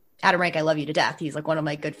 Adam Rank, I love you to death. He's like one of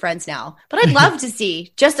my good friends now. But I'd love to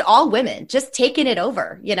see just all women just taking it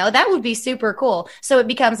over. That would be super cool. So it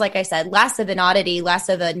becomes, like I said, less of an oddity, less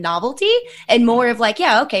of a novelty, and more of like,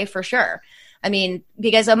 yeah, okay, for sure. I mean,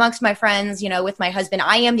 because amongst my friends, with my husband,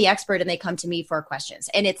 I am the expert and they come to me for questions.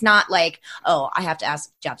 And it's not like, oh, I have to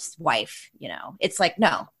ask Jeff's wife, It's like,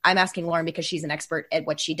 no, I'm asking Lauren because she's an expert at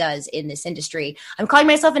what she does in this industry. I'm calling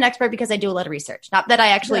myself an expert because I do a lot of research. Not that I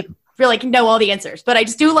actually feel like know all the answers, but I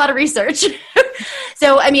just do a lot of research.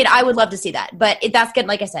 So, I mean, I would love to see that. But that's good.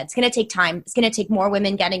 Like I said, it's going to take time. It's going to take more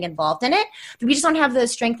women getting involved in it. But we just don't have the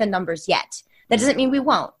strength and numbers yet. That doesn't mean we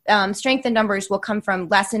won't. Strength in numbers will come from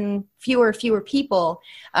less and fewer people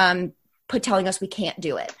telling us we can't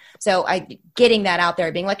do it. So getting that out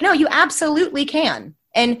there, being like, no, you absolutely can.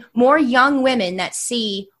 And more young women that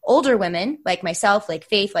see older women like myself, like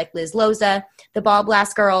Faith, like Liz Loza, the Ball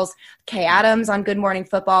Blast girls, Kay Adams on Good Morning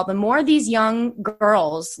Football, the more these young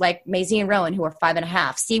girls like Maisie and Rowan, who are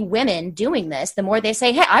 5.5, see women doing this, the more they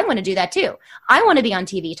say, hey, I want to do that too. I want to be on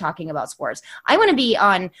TV talking about sports. I want to be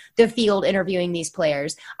on the field interviewing these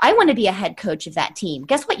players. I want to be a head coach of that team.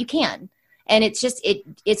 Guess what? You can. And it's just,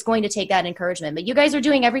 it's going to take that encouragement. But you guys are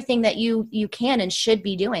doing everything that you can and should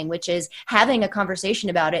be doing, which is having a conversation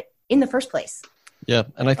about it in the first place. Yeah.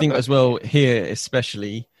 And I think as well here,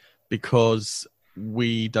 especially because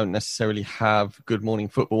we don't necessarily have Good Morning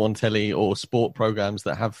Football on telly or sport programs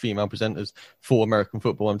that have female presenters for American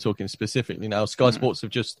football. I'm talking specifically now. Sky Sports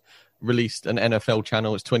have just released an NFL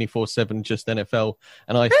channel. It's 24/7 just NFL,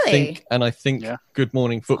 and I think Good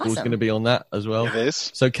Morning Football is going to be on that as well. It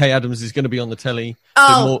is. So Kay Adams is going to be on the telly.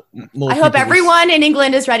 Oh, so more I hope everyone in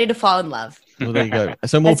England is ready to fall in love. Well, there you go.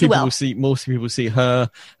 So more people will see her,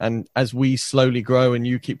 and as we slowly grow and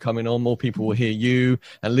you keep coming on, more people will hear you.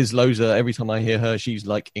 And Liz Loza, every time I hear her, she's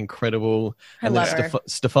like incredible. And then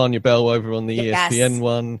Stefania Bell over on the ESPN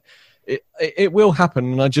one. It will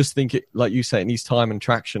happen, and I just think it, like you say, it needs time and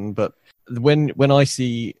traction. But when I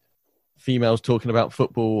see females talking about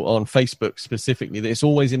football on Facebook specifically, it's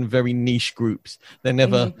always in very niche groups. They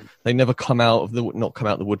never come out of the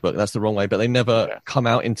woodwork. That's the wrong way, but they never come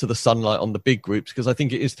out into the sunlight on the big groups, because I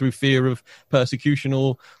think it is through fear of persecution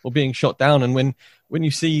or being shot down. And when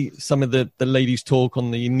you see some of the ladies talk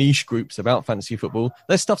on the niche groups about fantasy football,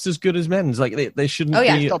 their stuff's as good as men's. Like they shouldn't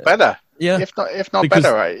be. If not better. Yeah. If not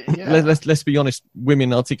better, right? Yeah. Let's be honest.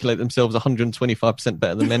 Women articulate themselves 125%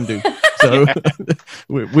 better than men do. So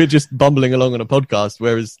we're just bumbling along on a podcast,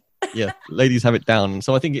 whereas ladies have it down.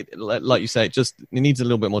 So I think it, like you say, it needs a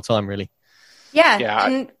little bit more time, really. Yeah.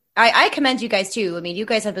 And I commend you guys too. I mean, you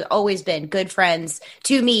guys have always been good friends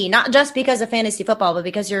to me, not just because of fantasy football, but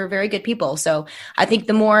because you're very good people. So I think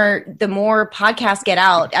the more podcasts get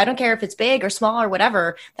out, I don't care if it's big or small or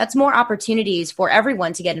whatever, that's more opportunities for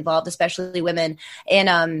everyone to get involved, especially women.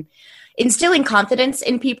 And instilling confidence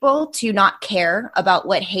in people to not care about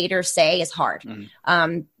what haters say is hard.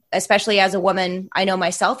 Especially as a woman, I know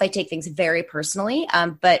myself, I take things very personally.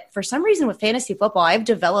 But for some reason with fantasy football, I've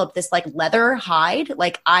developed this like leather hide.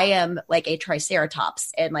 Like I am like a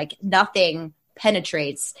triceratops, and like nothing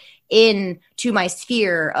penetrates into my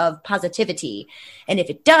sphere of positivity. And if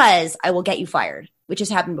it does, I will get you fired, which has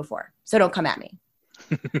happened before. So don't come at me.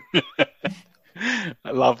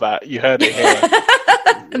 I love that. You heard it here.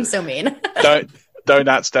 I'm so mean. Don't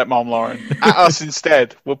at stepmom Lauren. At us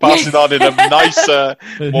instead. We'll pass it on in a nicer,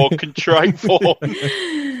 more contrite form and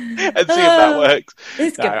see if that works.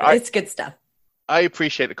 It's good. It's good stuff. I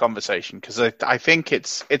appreciate the conversation because I think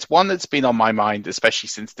it's one that's been on my mind, especially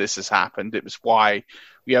since this has happened. It was why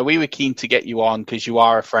we were keen to get you on, because you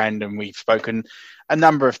are a friend and we've spoken a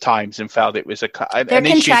number of times and felt it was they're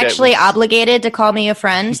contractually obligated to call me a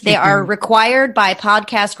friend. They are required by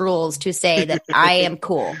podcast rules to say that I am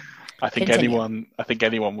cool. I think anyone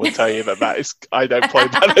would tell you that is. I don't play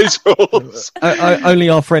by those rules. Only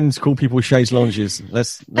our friends call people chaise lounges.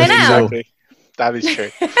 Let's exactly. That is true.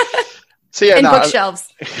 So and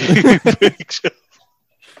bookshelves.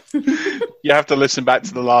 You have to listen back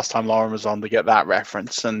to the last time Lauren was on to get that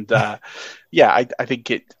reference. And I think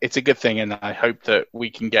it's a good thing, and I hope that we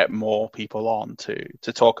can get more people on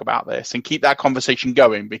to talk about this and keep that conversation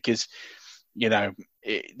going, because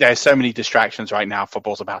there's so many distractions right now.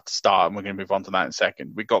 Football's about to start, and we're going to move on to that in a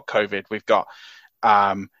second. We've got COVID. We've got,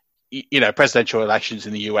 presidential elections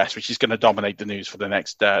in the US, which is going to dominate the news for the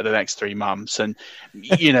next 3 months. And,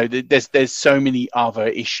 there's so many other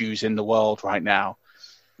issues in the world right now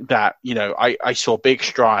that, I saw big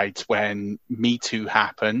strides when Me Too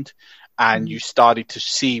happened, and you started to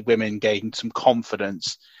see women gain some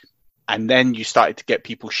confidence, and then you started to get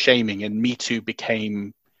people shaming, and Me Too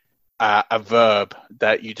became a verb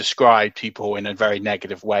that you described people in a very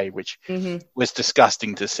negative way, which was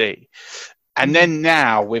disgusting to see. And then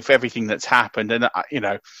now with everything that's happened, and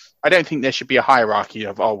I don't think there should be a hierarchy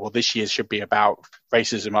of, this year should be about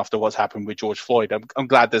racism after what's happened with George Floyd. I'm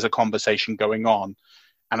glad there's a conversation going on,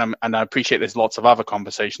 and I appreciate there's lots of other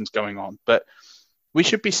conversations going on, but we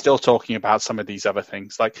should be still talking about some of these other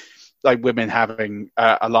things, like women having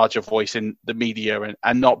a larger voice in the media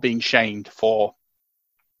and not being shamed for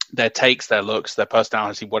their takes, their looks, their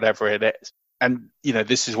personality, whatever it is. And,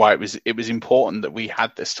 this is why it was important that we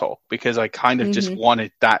had this talk, because I kind of just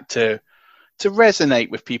wanted that to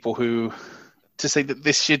resonate with people to say that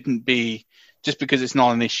this shouldn't be, just because it's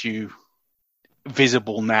not an issue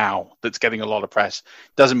visible now that's getting a lot of press,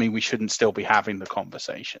 doesn't mean we shouldn't still be having the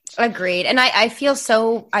conversations. Agreed. And I feel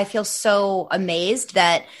so amazed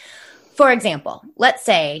that, for example, let's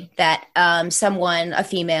say that a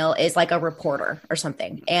female is like a reporter or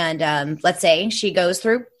something. And let's say she goes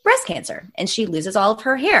through breast cancer and she loses all of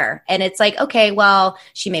her hair. And it's like, okay, well,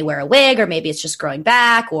 she may wear a wig, or maybe it's just growing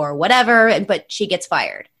back or whatever, but she gets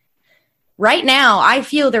fired. Right now, I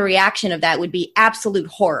feel the reaction of that would be absolute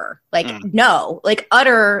horror. Like, no, like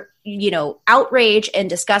utter outrage and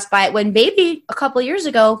disgust by it, when maybe a couple of years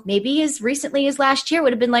ago, maybe as recently as last year,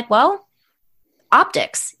 would have been like, well,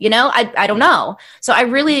 optics, I don't know. So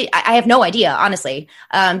I have no idea, honestly.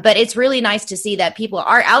 But it's really nice to see that people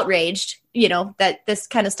are outraged, that this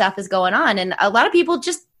kind of stuff is going on. And a lot of people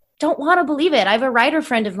just don't want to believe it. I have a writer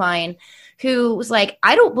friend of mine who was like,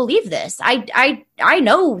 I don't believe this. I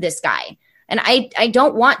know this guy. And I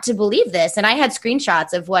don't want to believe this. And I had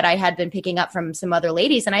screenshots of what I had been picking up from some other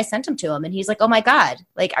ladies, and I sent them to him. And he's like, oh my God,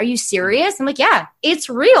 like, are you serious? I'm like, yeah, it's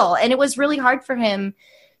real. And it was really hard for him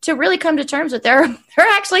to really come to terms with there are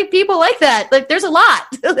actually people like that. Like, there's a lot.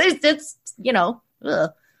 It's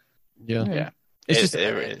ugh. Yeah. It's just,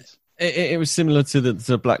 it was similar to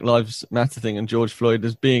the Black Lives Matter thing and George Floyd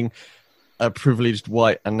as being a privileged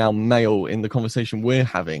white and now male in the conversation we're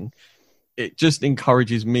having. It just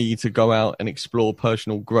encourages me to go out and explore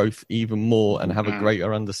personal growth even more and have a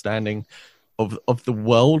greater understanding of the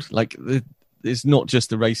world. Like, it's not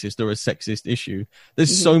just a racist or a sexist issue.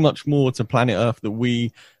 There's so much more to planet Earth that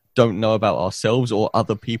we don't know about ourselves or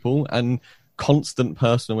other people, and constant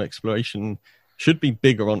personal exploration should be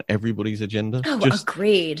bigger on everybody's agenda. Oh,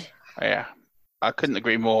 agreed. Yeah, I couldn't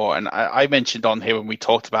agree more. And I mentioned on here when we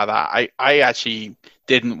talked about that, I actually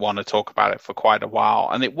didn't want to talk about it for quite a while.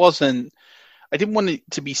 And I didn't want it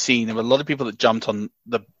to be seen. There were a lot of people that jumped on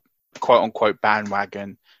the quote unquote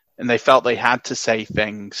bandwagon, and they felt they had to say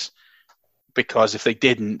things because if they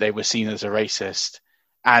didn't, they were seen as a racist.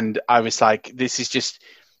 And I was like, this is just,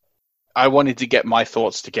 I wanted to get my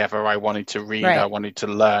thoughts together. I wanted to read. Right. I wanted to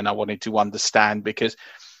learn. I wanted to understand, because,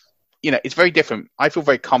 it's very different. I feel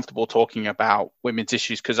very comfortable talking about women's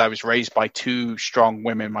issues because I was raised by two strong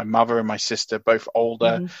women, my mother and my sister, both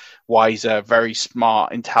older, wiser, very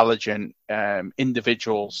smart, intelligent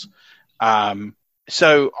individuals.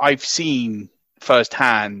 So I've seen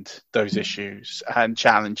firsthand those issues and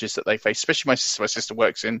challenges that they face, especially my sister. My sister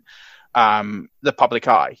works in the public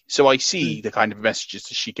eye. So I see the kind of messages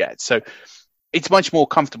that she gets. So it's much more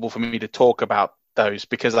comfortable for me to talk about those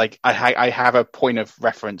because I have a point of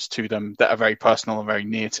reference to them that are very personal and very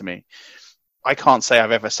near to me. I can't say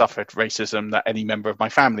I've ever suffered racism, that any member of my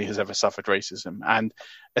family has ever suffered racism. And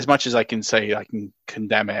as much as I can say I can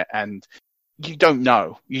condemn it, and you don't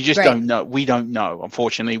know. You just don't know. We don't know,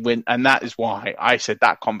 unfortunately. And that is why I said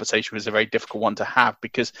that conversation was a very difficult one to have,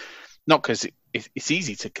 because not because it's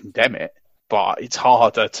easy to condemn it, but it's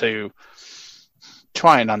harder to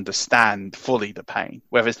try and understand fully the pain.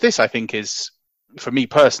 Whereas this, I think, is, for me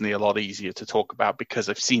personally, a lot easier to talk about because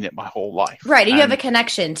I've seen it my whole life. Right. You have a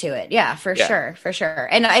connection to it. Yeah, for sure.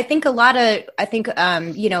 And I think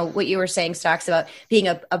what you were saying, Stocks, about being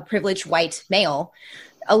a privileged white male,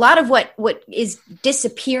 a lot of what is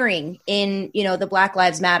disappearing in, the Black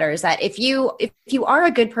Lives Matter is that if you are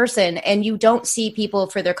a good person and you don't see people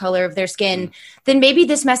for their color of their skin, then maybe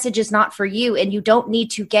this message is not for you, and you don't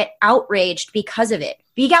need to get outraged because of it.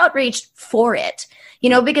 Be outraged for it.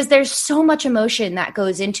 Because there's so much emotion that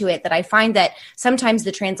goes into it that I find that sometimes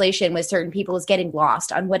the translation with certain people is getting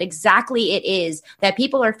lost on what exactly it is that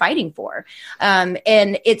people are fighting for.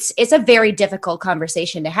 And it's a very difficult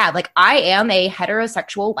conversation to have. Like, I am a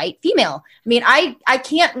heterosexual white female. I mean, I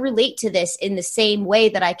can't relate to this in the same way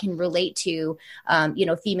that I can relate to,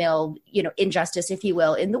 female, injustice, if you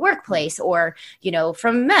will, in the workplace, or,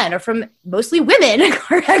 from men, or from mostly women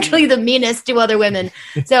are actually the meanest to other women.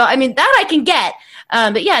 So, I mean, that I can get.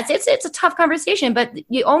 But yeah, it's a tough conversation, but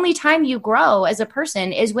the only time you grow as a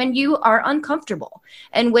person is when you are uncomfortable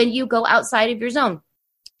and when you go outside of your zone.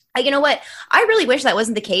 You know what? I really wish that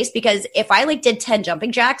wasn't the case, because if I did 10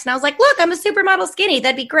 jumping jacks and I was like, look, I'm a supermodel skinny,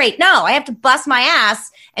 that'd be great. No, I have to bust my ass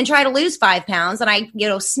and try to lose 5 pounds, and I,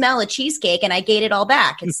 smell a cheesecake and I gain it all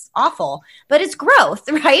back. It's awful, but it's growth,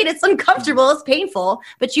 right? It's uncomfortable. It's painful,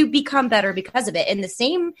 but you become better because of it. And the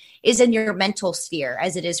same is in your mental sphere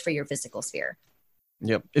as it is for your physical sphere.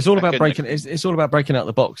 Yep, it's all about breaking. It's all about breaking out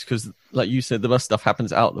the box, because, like you said, the best stuff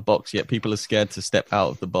happens out the box. Yet people are scared to step out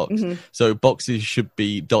of the box. So boxes should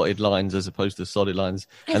be dotted lines as opposed to solid lines,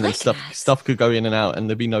 and then stuff could go in and out, and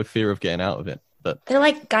there'd be no fear of getting out of it. But they're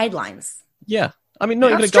like guidelines. Yeah, I mean,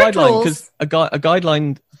 not even a guideline, because a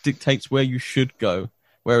guideline dictates where you should go,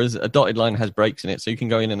 whereas a dotted line has breaks in it, so you can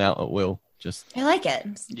go in and out at will. I like it.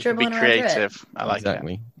 You can be creative. I like that.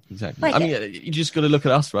 Exactly. I mean, you just got to look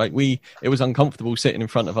at us, right? It was uncomfortable sitting in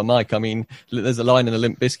front of a mic. I mean, there's a line in a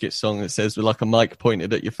Limp Bizkit song that says, "We're like a mic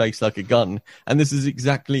pointed at your face like a gun." And this is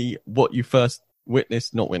exactly what you first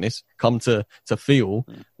come to feel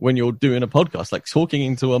when you're doing a podcast. Like, talking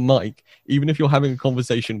into a mic, even if you're having a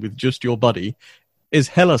conversation with just your buddy, is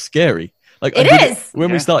hella scary. Like, it is.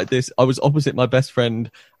 When we started this, I was opposite my best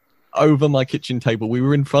friend over my kitchen table. We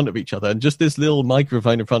were in front of each other, and just this little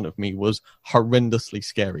microphone in front of me was horrendously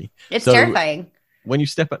scary. It's terrifying. When you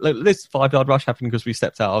step out, this 5-yard rush happened because we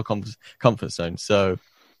stepped out our comfort zone. So,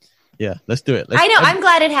 yeah, let's do it. I know. I'm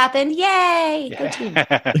glad it happened. Yay!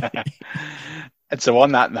 Yeah. And so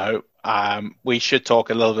on that note, we should talk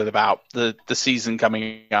a little bit about the season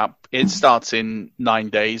coming up. It starts in 9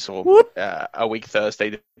 days or a week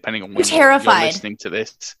Thursday, depending on when you're listening to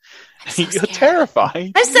this. So you're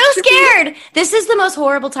terrified. I'm so scared. This is the most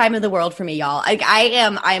horrible time of the world for me, y'all.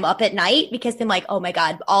 I'm up at night because I'm like, oh my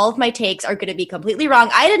God, all of my takes are going to be completely wrong.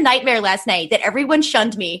 I had a nightmare last night that everyone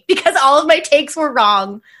shunned me because all of my takes were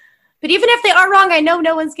wrong. But even if they are wrong, I know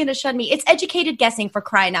no one's going to shun me. It's educated guessing, for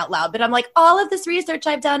crying out loud. But I'm like, all of this research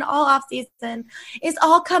I've done all off season is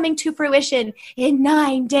all coming to fruition in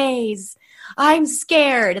 9 days. I'm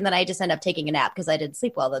scared. And then I just end up taking a nap because I didn't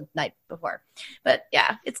sleep well the night before. But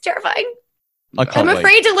yeah, it's terrifying. I'm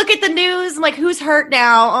afraid to look at the news. I'm like, who's hurt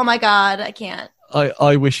now? Oh my God, I can't.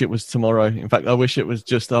 I wish it was tomorrow. In fact, I wish it was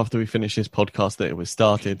just after we finish this podcast that it was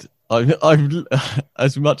started. I've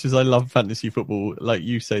as much as I love fantasy football, like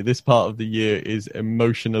you say, this part of the year is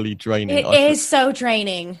emotionally draining. It is so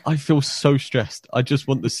draining. I feel so stressed. I just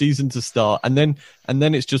want the season to start, and then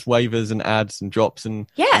it's just waivers and ads and drops and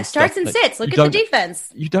starts and sits. Look at the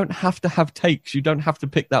defense. You don't have to have takes. You don't have to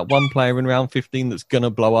pick that one player in round 15 that's gonna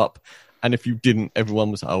blow up. And if you didn't,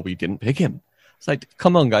 everyone was, we didn't pick him. It's like,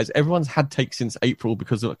 come on, guys. Everyone's had takes since April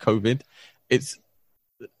because of COVID. It's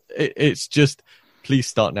just, please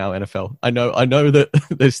start now, NFL. I know that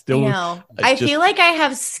there's still. I feel like I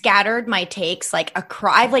have scattered my takes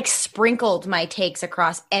I've sprinkled my takes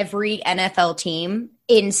across every NFL team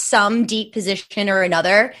in some deep position or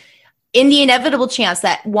another, in the inevitable chance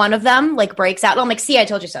that one of them breaks out. And I'm like, see, I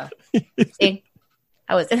told you so. See.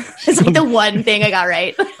 It's like the one thing I got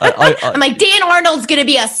right. I'm like, Dan Arnold's going to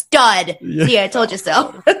be a stud. Yeah, I told you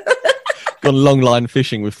so. Got a long line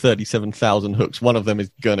fishing with 37,000 hooks. One of them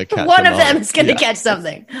is going to catch One of them is going to catch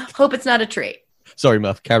something. Hope it's not a tree. Sorry,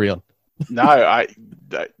 Murph. Carry on.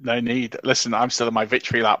 No need. Listen, I'm still in my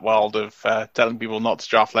victory lap world of telling people not to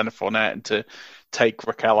draft Leonard Fournette and to take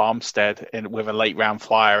Raquel Armstead with a late round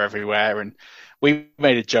flyer everywhere. And we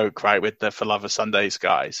made a joke, right, with the For the Love of Sunday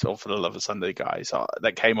guys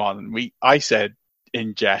that came on. And I said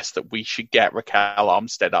in jest that we should get Raquel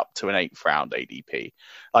Armstead up to an 8th round ADP.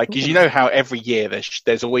 Because you know how every year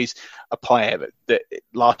there's always a player that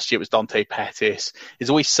last year it was Dante Pettis. There's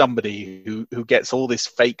always somebody who gets all this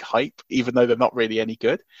fake hype, even though they're not really any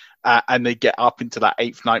good. And they get up into that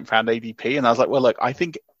 8th, 9th round ADP. And I was like, well, look, I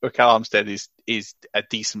think Raquel Armstead is a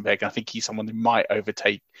decent pick. I think he's someone who might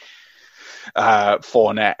overtake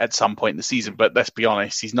Fournette at some point in the season, but let's be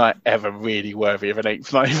honest, he's not ever really worthy of an 8th,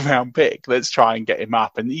 9th round pick. Let's try and get him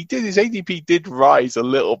up. And his ADP did rise a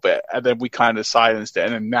little bit, and then we kind of silenced it,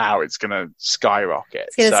 and then now it's going to skyrocket.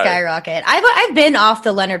 It's going to skyrocket. I've been off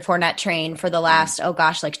the Leonard Fournette train for the last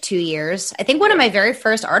 2 years. I think one of my very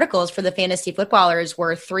first articles for the Fantasy Footballers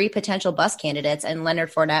were 3 potential bust candidates, and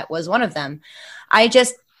Leonard Fournette was one of them. It's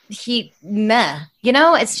just,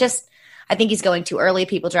 I think he's going too early.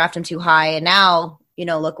 People draft him too high. And now,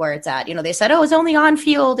 look where it's at. They said, it's only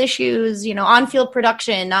on-field issues, on-field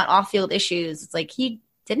production, not off-field issues. It's like, didn't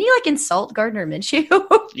he insult Gardner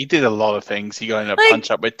Minshew? He did a lot of things. He got in a punch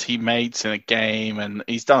up with teammates in a game, and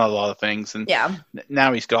he's done a lot of things. And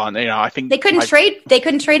now he's gone. I think they couldn't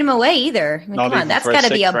trade him away either. Come on, that's got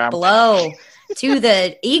to be a blow to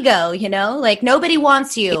the ego, nobody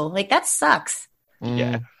wants you. That sucks.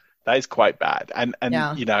 Yeah. That is quite bad. And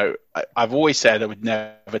I've always said I would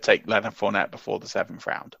never take Leonard Fournette before the 7th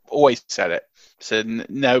round. Always said it. So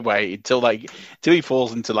no way until he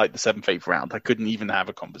falls into the 7th, 8th round. I couldn't even have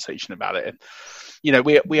a conversation about it. And,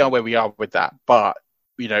 we are where we are with that. But,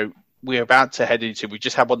 we're about to head into, we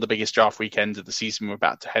just had one of the biggest draft weekends of the season. We're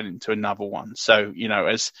about to head into another one. So,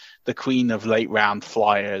 as the queen of late round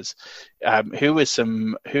flyers, who are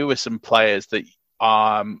some players that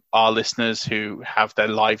our listeners who have their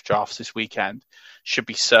live drafts this weekend should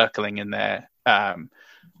be circling in their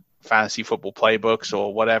fantasy football playbooks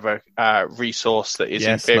or whatever resource that is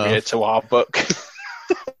inferior to our book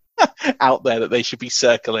out there that they should be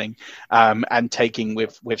circling and taking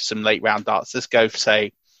with some late round darts. Let's go,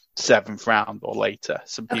 say, 7th round or later.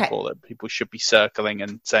 Some people that people should be circling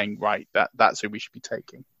and saying, right, that's who we should be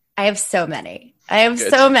taking. I have so many.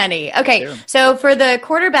 Okay, so for the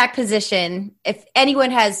quarterback position, if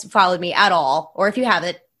anyone has followed me at all, or if you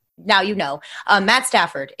haven't, now you know. Matt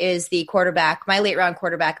Stafford is the quarterback, my late round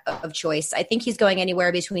quarterback of choice. I think he's going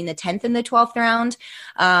anywhere between the 10th and the 12th round.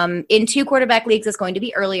 In 2 quarterback leagues, it's going to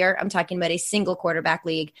be earlier. I'm talking about a single quarterback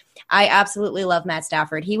league. I absolutely love Matt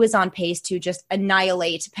Stafford. He was on pace to just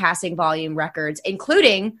annihilate passing volume records,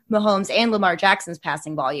 including Mahomes and Lamar Jackson's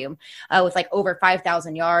passing volume, with like over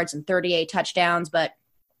 5,000 yards and 38 touchdowns. But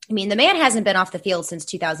I mean, the man hasn't been off the field since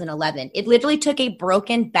 2011. It literally took a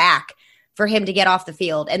broken back for him to get off the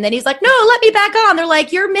field. And then he's like, no, let me back on. They're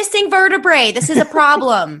like, you're missing vertebrae. This is a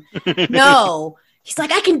problem. No. He's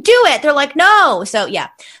like, I can do it. They're like, no. So yeah.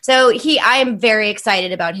 So I am very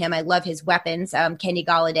excited about him. I love his weapons. Kenny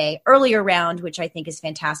Golladay, earlier round, which I think is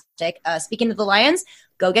fantastic. Speaking of the Lions,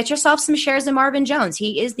 go get yourself some shares of Marvin Jones.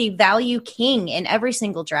 He is the value king in every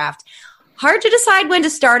single draft. Hard to decide when to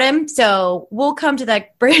start him, so we'll come to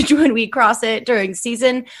that bridge when we cross it during the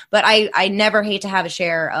season. But I never hate to have a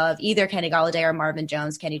share of either Kenny Golladay or Marvin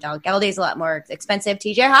Jones. Kenny Golladay is a lot more expensive.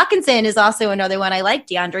 TJ Hawkinson is also another one I like.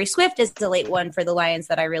 DeAndre Swift is the late one for the Lions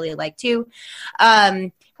that I really like too. Well,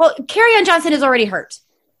 Kerryon Johnson is already hurt.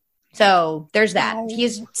 So there's that.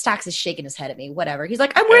 Stacks is shaking his head at me. Whatever. He's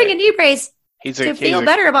like, I'm wearing a knee brace. To feel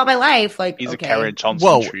better about my life. Like, he's okay. a Kerryon Johnson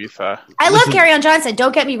truther. I love Kerryon Johnson.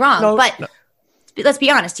 Don't get me wrong. But let's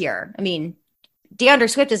be honest here. I mean, DeAndre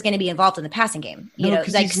Swift is going to be involved in the passing game. You know,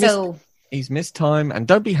 like he's missed time. And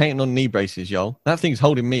don't be hating on knee braces, y'all. That thing's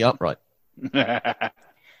holding me upright.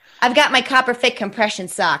 I've got my copper fit compression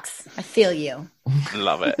socks. I feel you.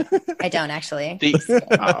 Love it. I don't actually.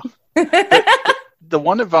 The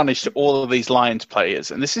one advantage to all of these Lions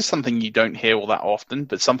players, and this is something you don't hear all that often,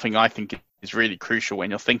 but something I think is really crucial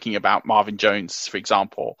when you're thinking about Marvin Jones, for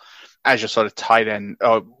example, as your sort of tight end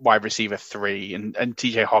or wide receiver 3, and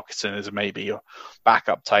TJ Hawkinson as maybe your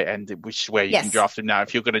backup tight end, which is where you can draft him now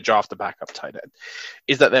if you're going to draft a backup tight end,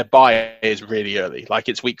 is that their bye is really early, like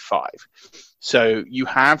it's week 5. So you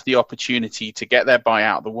have the opportunity to get their bye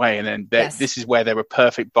out of the way, and then this is where they're a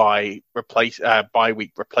perfect bye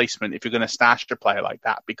week replacement if you're going to stash a player like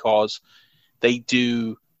that, because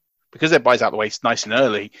their bye's out of the way nice and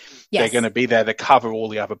early. They're going to be there to cover all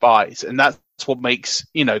the other byes, and that's what makes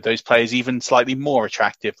those players even slightly more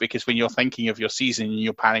attractive, because when you're thinking of your season and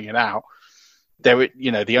you're planning it out,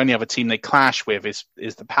 the only other team they clash with is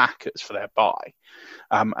the Packers for their bye,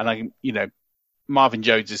 Marvin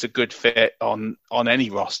Jones is a good fit on any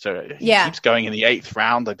roster. He keeps going in the 8th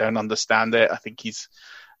round. I don't understand it. I think he's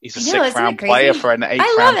a 6th round player for an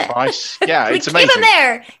 8th round price. Yeah, it's amazing.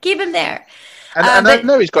 Keep him there. And I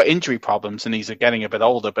know he's got injury problems and he's getting a bit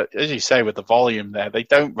older, but as you say, with the volume there, they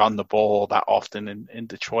don't run the ball that often in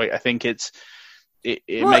Detroit. I think it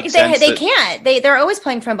makes sense. They can't. They're always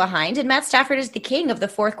playing from behind, and Matt Stafford is the king of the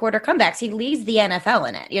fourth quarter comebacks. He leads the NFL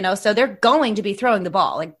in it, so they're going to be throwing the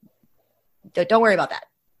ball. Like, don't worry about that.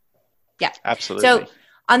 Yeah, absolutely. So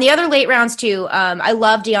on the other late rounds too, I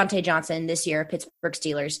love Deontay Johnson this year, Pittsburgh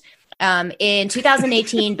Steelers. In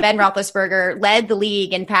 2018, Ben Roethlisberger led the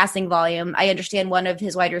league in passing volume. I understand one of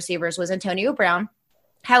his wide receivers was Antonio Brown.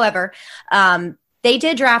 However, they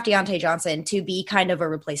did draft Deontay Johnson to be kind of a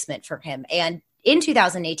replacement for him. And in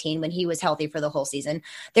 2018, when he was healthy for the whole season,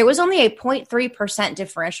 there was only a 0.3%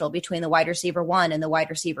 differential between the wide receiver 1 and the wide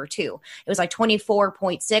receiver 2. It was like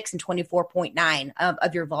 24.6 and 24.9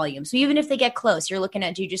 of your volume. So even if they get close, you're looking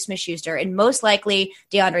at Juju Smith-Schuster and most likely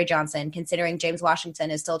DeAndre Johnson, considering James Washington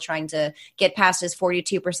is still trying to get past his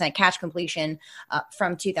 42% catch completion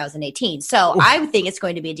from 2018. So I would think it's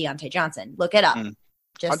going to be Deontay Johnson. Look it up.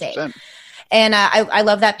 Just 100%. Say. And I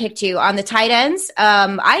love that pick too. On the tight ends,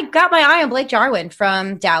 I got my eye on Blake Jarwin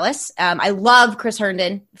from Dallas. I love Chris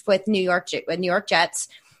Herndon with New York Jets.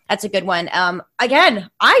 That's a good one. Again,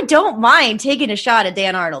 I don't mind taking a shot at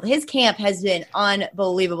Dan Arnold. His camp has been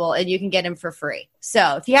unbelievable, and you can get him for free.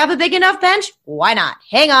 So if you have a big enough bench, why not?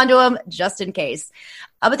 Hang on to him just in case.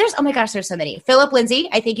 But there's so many. Phillip Lindsay,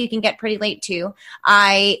 I think you can get pretty late too.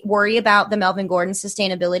 I worry about the Melvin Gordon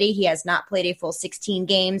sustainability. He has not played a full 16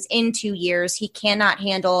 games in 2 years. He cannot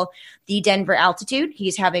handle the Denver altitude.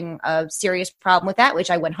 He's having a serious problem with that,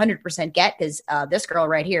 which I 100% get, because this girl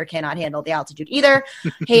right here cannot handle the altitude either.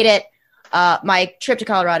 Hate it. My trip to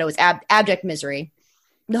Colorado was abject misery.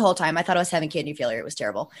 The whole time. I thought I was having kidney failure. It was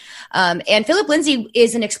terrible. And Phillip Lindsay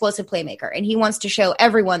is an explosive playmaker, and he wants to show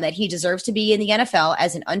everyone that he deserves to be in the NFL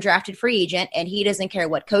as an undrafted free agent, and he doesn't care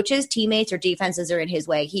what coaches, teammates, or defenses are in his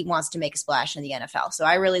way. He wants to make a splash in the NFL. So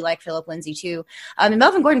I really like Phillip Lindsay too. And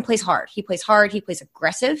Melvin Gordon plays hard. He plays hard. He plays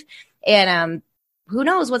aggressive. And who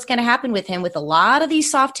knows what's going to happen with him with a lot of these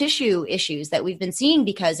soft tissue issues that we've been seeing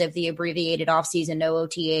because of the abbreviated offseason, no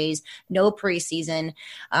OTAs, no preseason.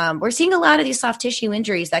 We're seeing a lot of these soft tissue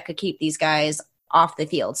injuries that could keep these guys off the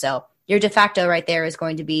field. So your de facto right there is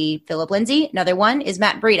going to be Phillip Lindsay. Another one is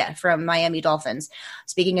Matt Breida from Miami Dolphins.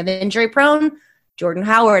 Speaking of injury prone, Jordan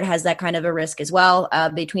Howard has that kind of a risk as well.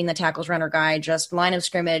 Between the tackles runner guy, just line of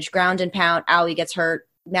scrimmage, ground and pound. Owie gets hurt.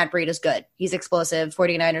 Matt Breida's good. He's explosive.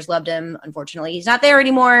 49ers loved him. Unfortunately, he's not there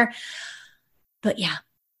anymore. But yeah,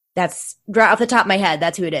 that's right off the top of my head.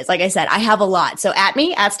 That's who it is. Like I said, I have a lot. So at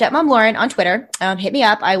me, at Stepmom Lauren on Twitter, hit me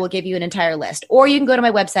up. I will give you an entire list. Or you can go to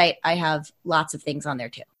my website. I have lots of things on there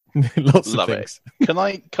too. Lots Love of things. It.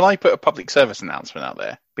 Can I put a public service announcement out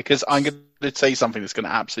there? Because I'm going to say something that's going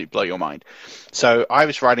to absolutely blow your mind. So I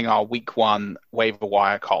was writing our week 1 waiver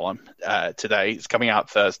wire column today. It's coming out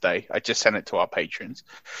Thursday. I just sent it to our patrons.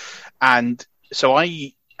 And so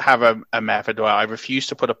I have a method where I refuse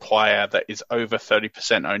to put a player that is over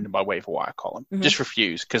 30% owned in my waiver wire column. Mm-hmm. Just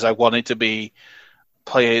refuse, because I want it to be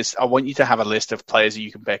players. I want you to have a list of players that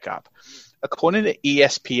you can pick up. According to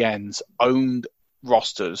ESPN's owned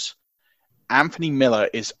rosters, Anthony Miller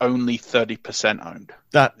is only 30% owned.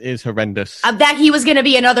 That is horrendous. That he was going to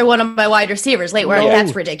be another one of my wide receivers late. No.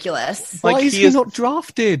 That's ridiculous. Why is he not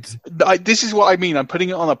drafted? This is what I mean. I'm putting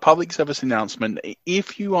it on a public service announcement.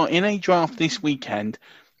 If you are in a draft this weekend,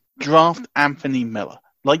 draft Anthony Miller.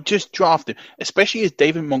 Just draft him. Especially as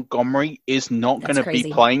David Montgomery is not going to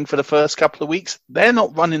be playing for the first couple of weeks. They're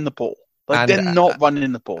not running the ball. They're not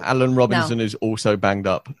running the ball. Allen Robinson is also banged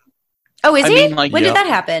up. Oh, is he? When did that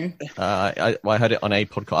happen? I heard it on a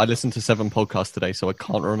podcast. I listened to 7 podcasts today, so I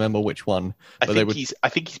can't remember which one. I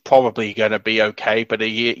think he's probably going to be okay, but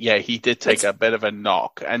he did take a bit of a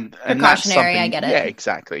knock. And precautionary, I get it. Yeah,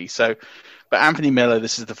 exactly. So, but Anthony Miller,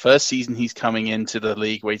 this is the first season he's coming into the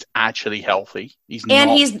league where he's actually healthy.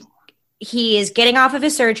 He is getting off of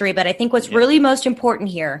his surgery, but I think what's really most important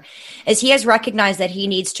here is he has recognized that he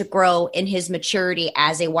needs to grow in his maturity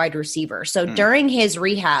as a wide receiver. So during his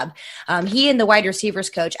rehab, he and the wide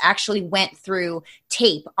receivers coach actually went through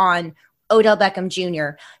tape on Odell Beckham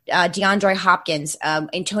Jr., DeAndre Hopkins,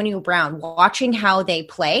 Antonio Brown, watching how they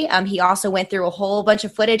play. He also went through a whole bunch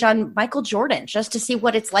of footage on Michael Jordan just to see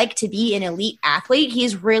what it's like to be an elite athlete.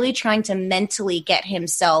 He's really trying to mentally get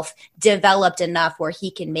himself developed enough where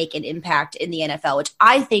he can make an impact in the NFL, which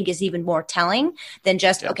I think is even more telling than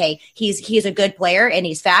just, okay, he's a good player and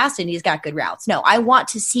he's fast and he's got good routes. No, I want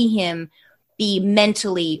to see him be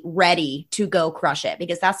mentally ready to go crush it,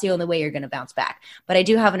 because that's the only way you're going to bounce back. But I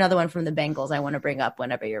do have another one from the Bengals I want to bring up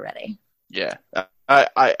whenever you're ready. Yeah.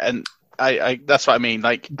 I that's what I mean.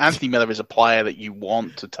 Anthony Miller is a player that you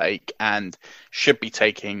want to take and should be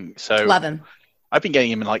taking. So love him. I've been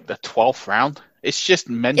getting him in the 12th round. It's just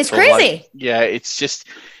mental. It's crazy. It's just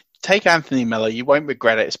take Anthony Miller. You won't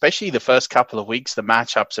regret it, especially the first couple of weeks. The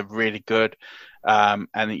matchups are really good.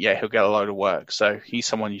 And he'll get a load of work. So he's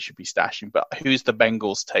someone you should be stashing. But who's the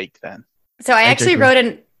Bengals take then? So I actually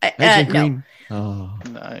wrote AJ Green. No.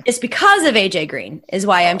 It's because of AJ Green is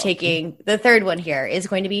why I'm taking the third one here is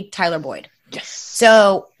going to be Tyler Boyd. Yes.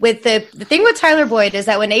 So with the thing with Tyler Boyd is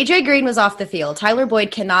that when AJ Green was off the field, Tyler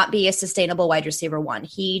Boyd cannot be a sustainable wide receiver 1.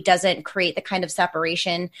 He doesn't create the kind of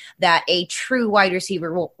separation that a true wide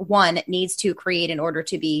receiver 1 needs to create in order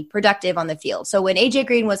to be productive on the field. So when AJ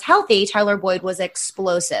Green was healthy, Tyler Boyd was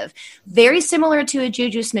explosive. Very similar to a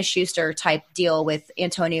Juju Smith-Schuster type deal with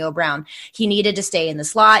Antonio Brown. He needed to stay in the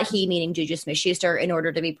slot, he meaning Juju Smith-Schuster, in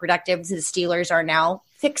order to be productive. The Steelers are now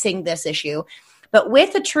fixing this issue. But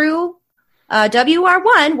with a true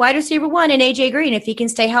WR1, wide receiver 1, and AJ Green, if he can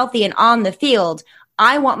stay healthy and on the field,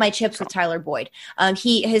 I want my chips with Tyler Boyd.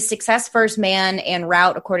 His success first man and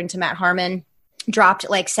route, according to Matt Harmon, dropped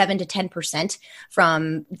 7 to 10%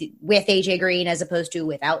 with AJ Green as opposed to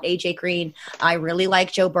without AJ Green. I really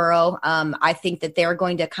like Joe Burrow. I think that they're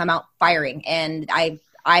going to come out firing, and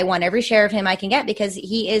I want every share of him I can get because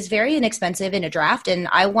he is very inexpensive in a draft, and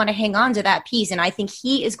I want to hang on to that piece, and I think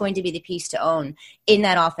he is going to be the piece to own in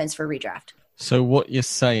that offense for redraft. So what you're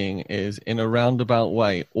saying is, in a roundabout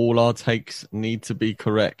way, all our takes need to be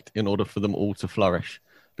correct in order for them all to flourish.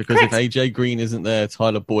 Because Correct. If AJ Green isn't there,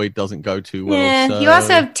 Tyler Boyd doesn't go too well. Yeah, so... You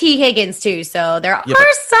also have T. Higgins too, so there are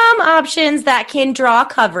some options that can draw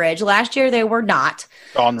coverage. Last year they were not.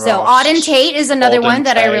 Auden Tate is another one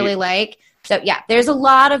that I really like. So yeah, there's a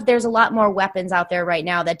lot more weapons out there right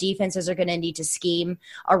now that defenses are going to need to scheme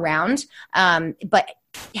around. But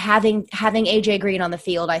having AJ Green on the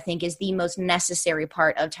field, I think, is the most necessary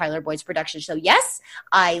part of Tyler Boyd's production. So yes,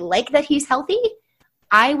 I like that he's healthy.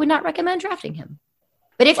 I would not recommend drafting him.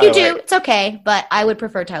 But if you do, it's okay. But I would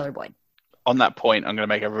prefer Tyler Boyd. on that point, I'm going to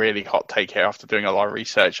make a really hot take here after doing a lot of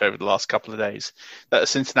research over the last couple of days, that the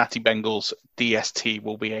Cincinnati Bengals DST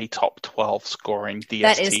will be a top 12 scoring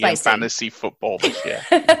DST in fantasy football this year.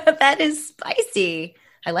 That is spicy.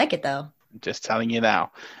 I like it, though. Just telling you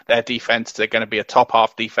now, their defense, they're going to be a top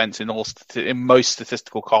half defense in most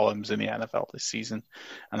statistical columns in the NFL this season.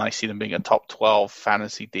 And I see them being a top 12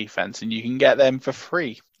 fantasy defense, and you can get them for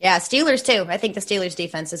free. Yeah, Steelers too. I think the Steelers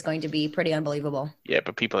defense is going to be pretty unbelievable. Yeah,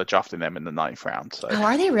 but people are drafting them in the 9th round. So. Oh,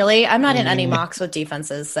 are they really? I'm not in any mocks with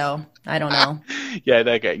defenses, so I don't know. Yeah,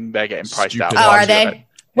 they're getting priced out. Oh, are they?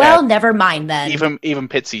 Well, never mind then. Even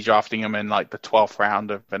Pitsy drafting him in like the 12th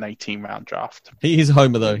round of an 18-round draft. He's a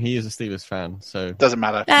homer though. He is a Steelers fan, so doesn't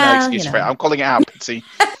matter. No excuse for it. I'm calling it out, Pitsy.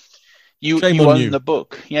 You own the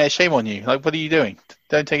book. Yeah, shame on you. Like, what are you doing?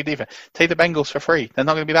 Don't take a defense. Take the Bengals for free. They're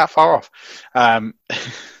not going to be that far off.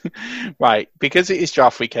 Right, because it is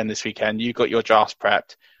draft weekend this weekend. You got your drafts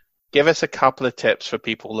prepped. Give us a couple of tips for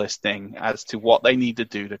people listening as to what they need to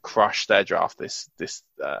do to crush their draft this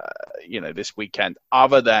weekend,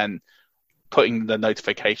 other than putting the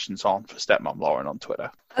notifications on for Stepmom Lauren on Twitter.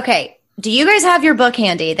 Okay. Do you guys have your book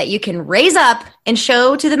handy that you can raise up and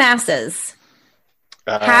show to the masses?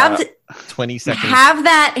 20 seconds. Have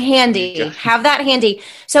that handy.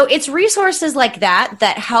 So it's resources like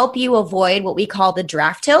that help you avoid what we call the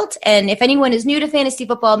draft tilt. And if anyone is new to fantasy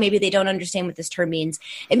football, maybe they don't understand what this term means.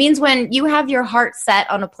 It means when you have your heart set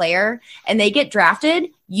on a player and they get drafted,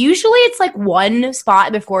 usually it's like one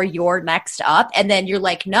spot before you're next up. And then you're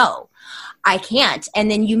like, no, I can't.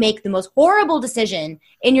 And then you make the most horrible decision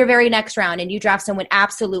in your very next round and you draft someone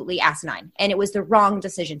absolutely asinine. And it was the wrong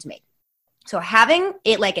decision to make. So having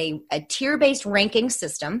it like a tier-based ranking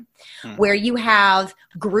system where you have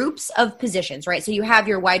groups of positions, right? So you have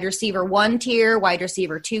your wide receiver 1 tier, wide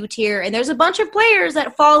receiver 2 tier, and there's a bunch of players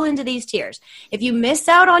that fall into these tiers. If you miss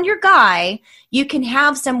out on your guy, you can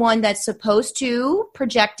have someone that's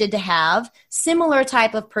projected to have similar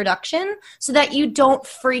type of production so that you don't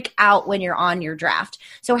freak out when you're on your draft.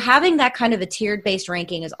 So having that kind of a tiered-based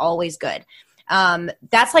ranking is always good.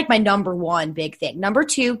 That's like my number one big thing. Number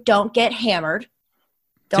 2, don't get hammered.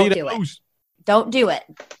 Don't do it. Don't do it.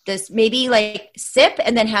 Just maybe like sip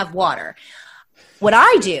and then have water. What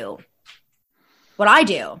I do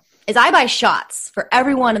is I buy shots for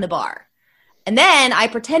everyone in the bar. And then I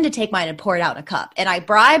pretend to take mine and pour it out in a cup. And I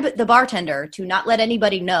bribe the bartender to not let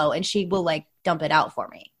anybody know. And she will like dump it out for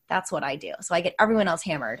me. That's what I do. So I get everyone else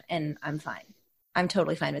hammered and I'm fine. I'm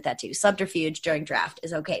totally fine with that too. Subterfuge during draft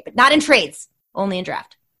is okay, but not in trades. Only in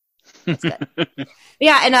draft. That's good.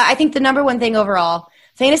 Yeah, and I think the number one thing overall,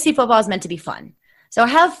 fantasy football is meant to be fun. So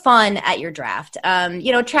have fun at your draft.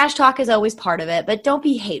 Trash talk is always part of it, but don't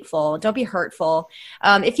be hateful. Don't be hurtful.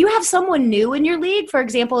 If you have someone new in your league, for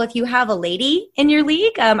example, if you have a lady in your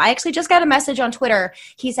league, I actually just got a message on Twitter.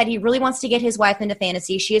 He said he really wants to get his wife into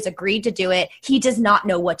fantasy. She has agreed to do it. He does not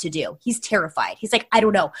know what to do. He's terrified. He's like, I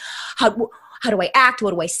don't know. How do I act?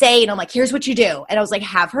 What do I say? And I'm like, here's what you do. And I was like,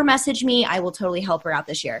 have her message me. I will totally help her out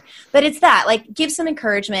this year. But it's that, like, give some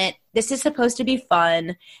encouragement. This is supposed to be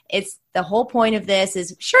fun. It's the whole point of this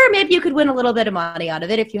is, sure, maybe you could win a little bit of money out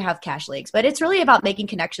of it if you have cash leagues. But it's really about making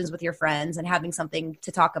connections with your friends and having something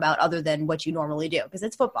to talk about other than what you normally do. Because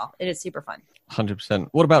it's football. It is super fun. 100%.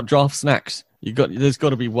 What about draft snacks? There's got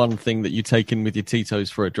to be one thing that you take in with your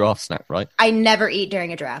Tito's for a draft snack, right? I never eat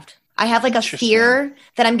during a draft. I have like a fear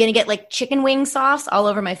that I'm going to get like chicken wing sauce all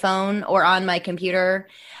over my phone or on my computer,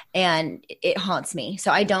 and it haunts me. So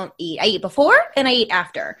I don't eat. I eat before and I eat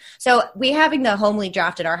after. So we're having the home league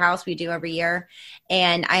draft at our house. We do every year.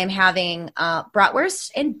 And I am having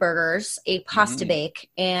bratwurst and burgers, a pasta bake,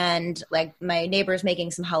 and like my neighbor's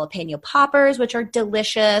making some jalapeno poppers, which are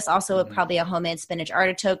delicious. Also probably a homemade spinach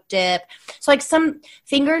artichoke dip. So like some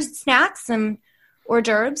fingers snacks, some hors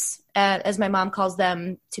d'oeuvres, as my mom calls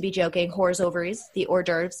them, to be joking, hors ovaries, the hors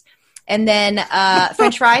d'oeuvres. And then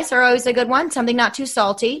French fries are always a good one, something not too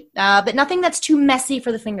salty, but nothing that's too messy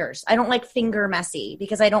for the fingers. I don't like finger messy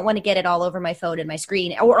because I don't want to get it all over my phone and my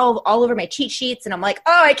screen or all over my cheat sheets. And I'm like,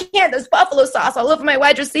 oh, I can't. There's buffalo sauce all over my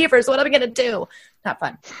wide receivers. What am I going to do? Not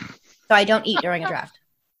fun. So I don't eat during a draft.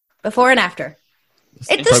 Before and after.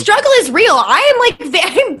 The struggle is real. I am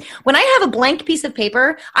like, when I have a blank piece of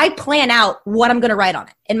paper, I plan out what I'm going to write on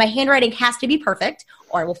it. And my handwriting has to be perfect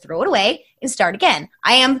or I will throw it away and start again.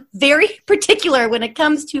 I am very particular when it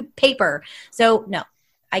comes to paper. So no,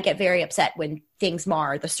 I get very upset when things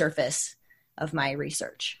mar the surface of my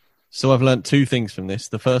research. So I've learned 2 things from this.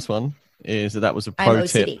 The first one is that was a pro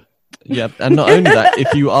tip. Yeah. And not only that,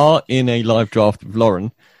 if you are in a live draft with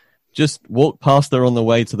Lauren, Just walk past her on the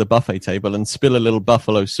way to the buffet table and spill a little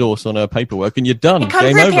buffalo sauce on her paperwork, and you're done. And come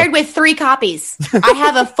Game prepared over. with 3 copies. I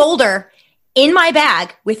have a folder in my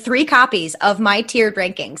bag with 3 copies of my tiered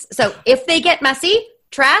rankings. So if they get messy,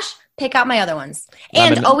 trash, pick out my other ones.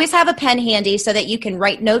 And always have a pen handy so that you can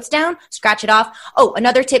write notes down, scratch it off. Oh,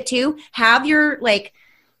 another tip too, have your,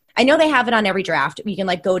 I know they have it on every draft. You can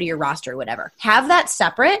go to your roster or whatever. Have that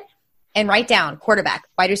separate and write down quarterback,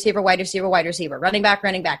 wide receiver, running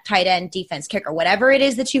back, tight end, defense, kicker, whatever it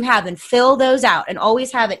is that you have, and fill those out and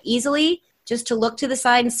always have it easily just to look to the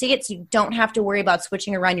side and see it, so you don't have to worry about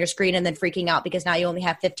switching around your screen and then freaking out because now you only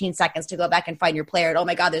have 15 seconds to go back and find your player. And, oh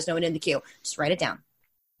my God, there's no one in the queue. Just write it down.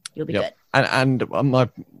 You'll be good. And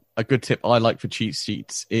a good tip I like for cheat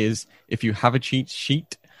sheets is if you have a cheat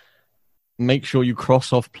sheet, make sure you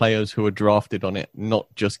cross off players who are drafted on it, not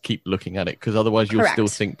just keep looking at it, because otherwise you'll still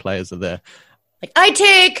think players are there. I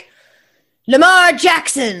take Lamar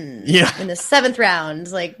Jackson in the 7th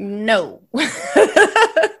round. No.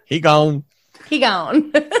 He gone. I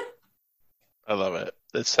love it.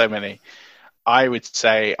 There's so many. I would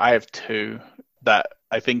say I have 2 that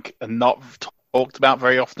I think are not talked about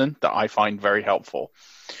very often that I find very helpful.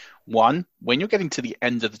 One, when you're getting to the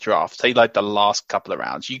end of the draft, say the last couple of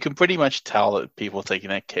rounds, you can pretty much tell that people are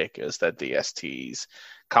taking their kickers, their DSTs,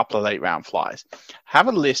 couple of late round flyers. Have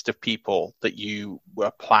a list of people that you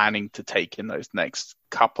were planning to take in those next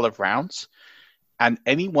couple of rounds, and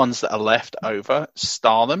any ones that are left over,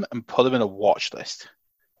 star them and put them in a watch list,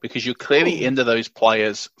 because you're clearly into those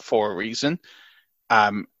players for a reason.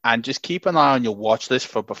 And just keep an eye on your watch list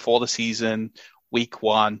for before the season, week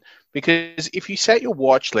 1, because if you set your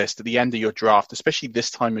watch list at the end of your draft, especially this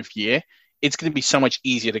time of year, it's going to be so much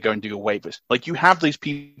easier to go and do your waivers. You have those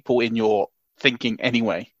people in your thinking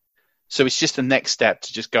anyway. So it's just the next step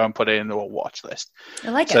to just go and put it into a watch list.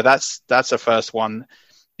 I like it. So that's the first one.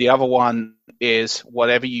 The other one is,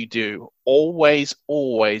 whatever you do, always,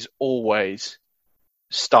 always, always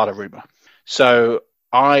start a rumor. So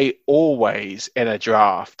I always, in a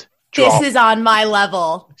draft, this is on my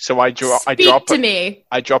level. So I drop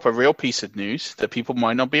a real piece of news that people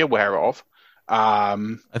might not be aware of. So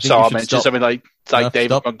I'll mention something like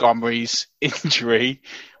David Montgomery's injury.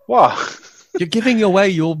 What? You're giving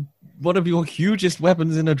away one of your hugest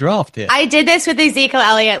weapons in a draft here. I did this with Ezekiel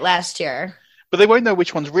Elliott last year. But they won't know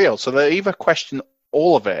which one's real, so they'll either question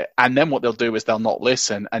all of it, and then what they'll do is they'll not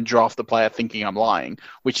listen and draft the player thinking I'm lying,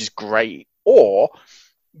 which is great, or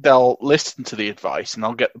they'll listen to the advice and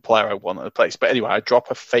I'll get the player I want at the place. But anyway, I drop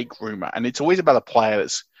a fake rumor, and it's always about a player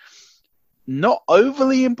that's not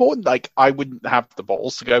overly important. I wouldn't have the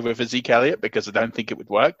balls to go with Ezekiel Elliott because I don't think it would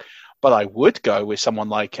work, but I would go with someone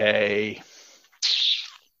like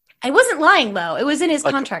I wasn't lying, though. It was in his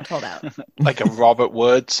contract holdout. Like a Robert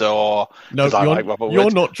Woods, or... No,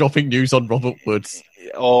 you're not dropping news on Robert Woods.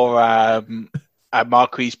 Or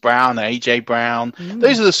Marquise Brown, AJ Brown.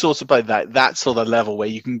 Those are the sorts of play that sort of level where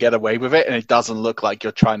you can get away with it and it doesn't look like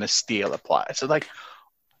you're trying to steal a player. So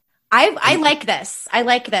I like this. I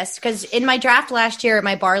like this because in my draft last year,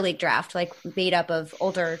 my bar league draft, made up of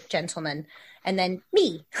older gentlemen, and then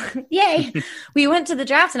me, yay, we went to the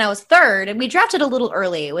draft and I was 3rd, and we drafted a little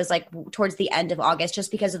early. It was towards the end of August,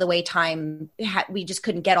 just because of the way we just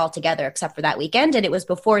couldn't get all together except for that weekend. And it was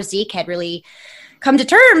before Zeke had really come to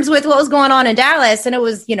terms with what was going on in Dallas. And it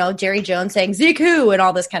was, Jerry Jones saying Zeke who and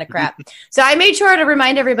all this kind of crap. So I made sure to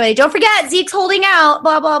remind everybody, don't forget Zeke's holding out,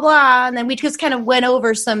 blah, blah, blah. And then we just kind of went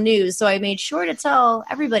over some news. So I made sure to tell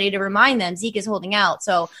everybody to remind them Zeke is holding out.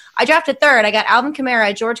 So I drafted 3rd. I got Alvin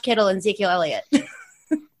Kamara, George Kittle, and Ezekiel Elliott.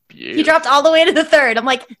 He dropped all the way to the 3rd. I'm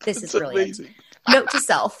like, this is brilliant. Amazing. Note to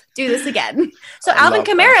self, do this again. So Alvin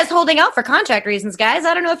Kamara is holding out for contract reasons, guys.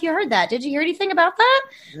 I don't know if you heard that. Did you hear anything about that?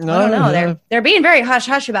 No, I don't know. They're being very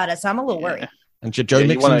hush-hush about it, so I'm a little worried. And Joe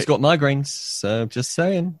Mixon's got migraines, so just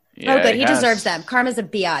saying. Yeah, oh, good. He deserves them. Karma's a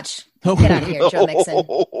biatch. Get out of here, Joe Mixon.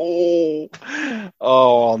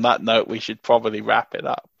 On that note, we should probably wrap it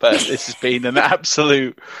up. But this has been an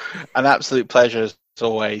absolute pleasure as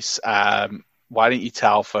always. Why don't you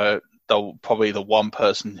tell for probably the one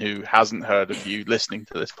person who hasn't heard of you listening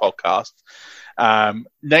to this podcast.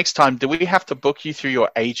 Next time, do we have to book you through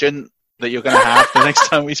your agent that you're going to have the next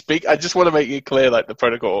time we speak? I just want to make it clear, the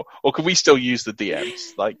protocol, or can we still use the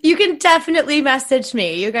DMs? You can definitely message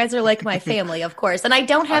me. You guys are like my family, of course, and I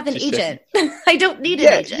don't have an agent. I don't need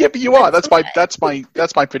an agent. Yeah, but you are. That's my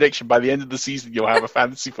prediction. By the end of the season, you'll have a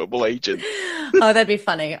fantasy football agent. Oh, that'd be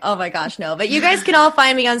funny. Oh my gosh, no! But you guys can all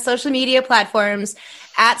find me on social media platforms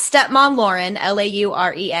at Stepmom Lauren,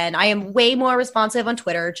 Lauren. I am way more responsive on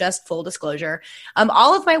Twitter, just full disclosure.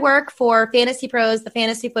 All of my work for Fantasy Pros, the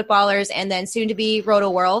Fantasy Footballers, and then soon to be Roto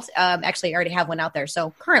World. Actually, I already have one out there.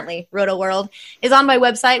 So currently, Roto World is on my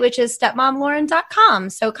website, which is stepmomlauren.com.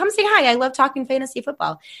 So come say hi. I love talking fantasy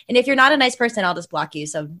football. And if you're not a nice person, I'll just block you.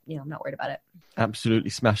 So, I'm not worried about it. Absolutely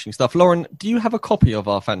smashing stuff. Lauren, do you have a copy of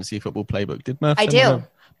our Fantasy Football Playbook? Did Murph? I do.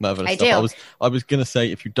 Marvelous stuff. I was going to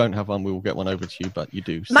say, if you don't have one, we will get one over to you, but you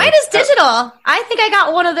do. So. Mine is digital. I think I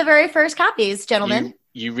got one of the very first copies, gentlemen.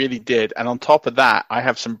 You really did. And on top of that, I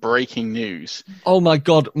have some breaking news. Oh my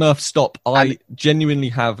God, Murph, stop. I genuinely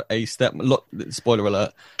have a spoiler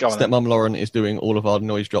alert. Stepmom Lauren is doing all of our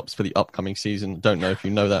noise drops for the upcoming season. Don't know if you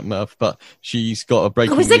know that, Murph, but she's got a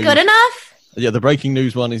breaking news. Was it good enough? Yeah, the breaking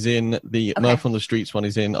news one is in. The Murph on the Streets one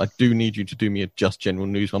is in. I do need you to do me a just general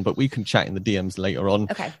news one, but we can chat in the DMs later on.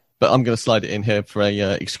 Okay. But I'm going to slide it in here for a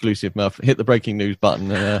exclusive, Murph. Hit the breaking news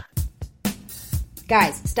button.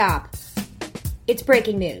 Guys, stop. It's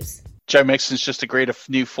breaking news. Joe Mixon's just agreed a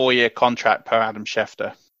new 4-year contract per Adam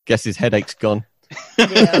Schefter. Guess his headache's gone.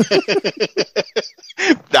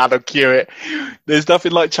 That'll cure it. There's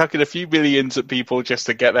nothing like chucking a few millions at people just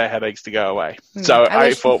to get their headaches to go away. So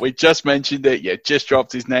I thought we just mentioned it. Yeah, just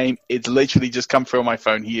dropped his name. It's literally just come through on my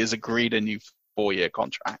phone. He has agreed a new 4-year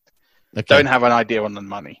contract. Okay. Don't have an idea on the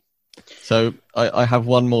money. So I have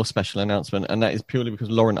one more special announcement, and that is purely because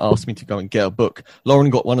Lauren asked me to go and get a book. Lauren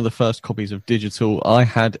got one of the first copies of digital. I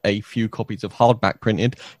had a few copies of hardback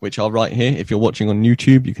printed, which are right here. If you're watching on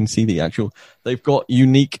YouTube, you can see the actual. They've got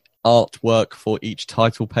unique artwork for each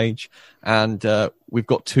title page, and we've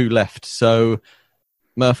got 2 left. So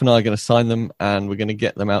Murph and I are going to sign them, and we're going to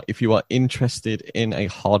get them out. If you are interested in a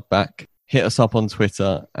hardback, hit us up on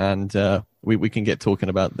Twitter, and we can get talking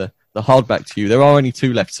about the hardback to you. There are only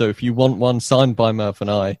 2 left, so if you want one signed by Murph and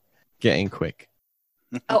I, get in quick.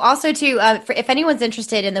 Oh, also, too, if anyone's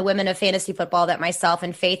interested in the Women of Fantasy Football that myself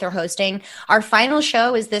and Faith are hosting, our final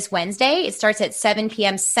show is this Wednesday. It starts at 7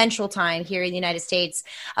 p.m. Central Time here in the United States.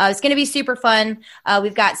 It's going to be super fun.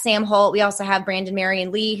 We've got Sam Holt. We also have Brandon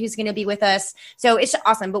Marion Lee, who's going to be with us. So it's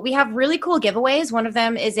awesome. But we have really cool giveaways. One of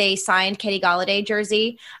them is a signed Kenny Golladay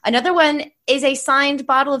jersey. Another one is a signed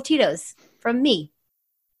bottle of Tito's from me,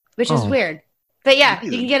 which is weird. But yeah,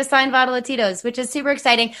 you can get a signed bottle of Tito's, which is super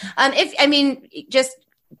exciting.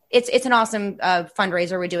 It's an awesome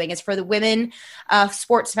fundraiser we're doing. It's for the Women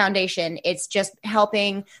Sports Foundation. It's just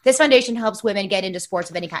helping. This foundation helps women get into sports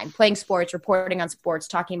of any kind, playing sports, reporting on sports,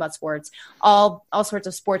 talking about sports, all sorts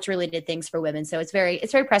of sports related things for women. So it's very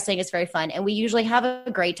pressing. It's very fun, and we usually have a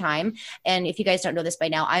great time. And if you guys don't know this by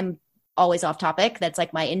now, I'm always off topic. That's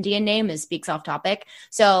like my Indian name is Speaks Off Topic.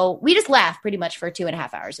 So we just laugh pretty much for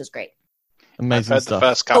 2.5 hours. It was great. Amazing I've heard stuff. The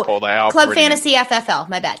first couple, they are Club brilliant. Fantasy FFL.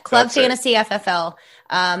 My bad. Club Fantasy FFL.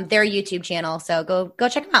 Their YouTube channel. So go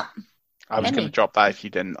check them out. I was going to drop that if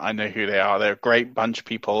you didn't. I know who they are. They're a great bunch of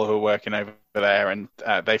people who are working over there, and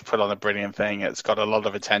they've put on a brilliant thing. It's got a lot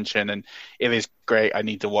of attention, and it is great. I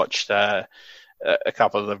need to watch a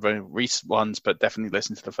couple of the recent ones, but definitely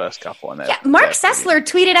listen to the first couple. And Mark Sessler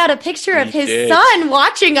tweeted out a picture of his son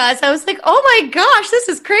watching us. I was like, oh my gosh, this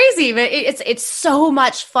is crazy. But it's so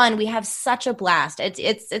much fun. We have such a blast.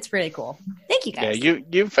 It's really cool. Thank you guys. Yeah,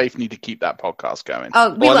 you and Faith need to keep that podcast going.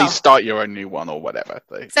 Oh, we or at will. least start your own new one or whatever.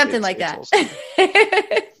 Something like that. Awesome.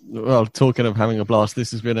 Well, talking of having a blast,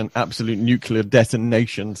 this has been an absolute nuclear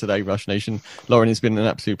detonation today, Rush Nation. Lauren, it's been an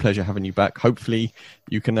absolute pleasure having you back. Hopefully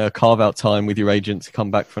you can carve out time with your agent to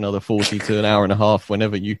come back for another 40 to an hour and a half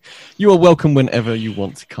whenever you are welcome whenever you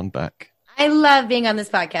want to come back. I love being on this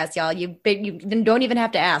podcast, y'all. You don't even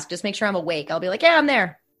have to ask. Just make sure I'm awake. I'll be like, yeah, I'm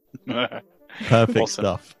there. Perfect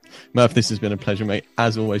stuff. Murph, this has been a pleasure, mate.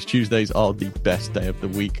 As always, Tuesdays are the best day of the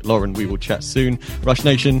week. Lauren, we will chat soon. Rush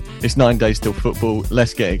Nation, it's 9 days till football.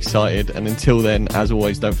 Let's get excited. And until then, as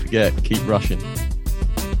always, don't forget, keep rushing.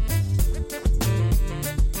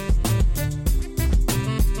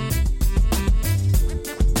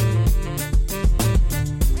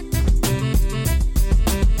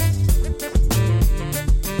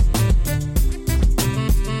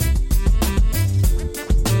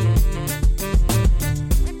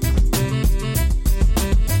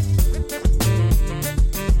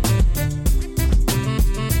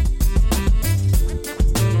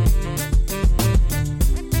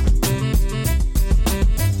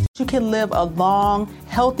 You can live a long,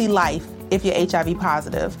 healthy life if you're HIV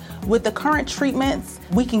positive. With the current treatments,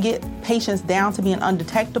 we can get patients down to being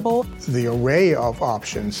undetectable. The array of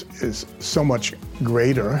options is so much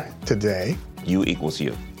greater today. U equals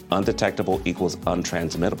you. Undetectable equals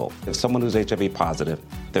untransmittable. If someone who's HIV positive,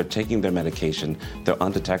 they're taking their medication, they're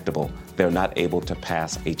undetectable, they're not able to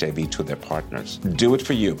pass HIV to their partners. Do it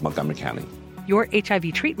for you, Montgomery County. Your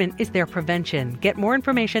HIV treatment is their prevention. Get more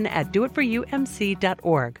information at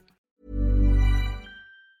doitforyoumc.org.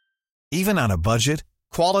 Even on a budget,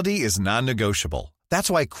 quality is non-negotiable. That's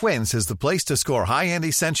why Quince is the place to score high-end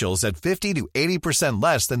essentials at 50 to 80%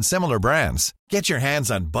 less than similar brands. Get your hands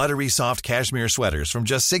on buttery soft cashmere sweaters from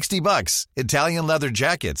just $60, Italian leather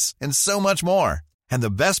jackets, and so much more. And the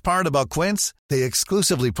best part about Quince, they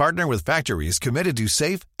exclusively partner with factories committed to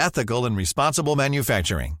safe, ethical, and responsible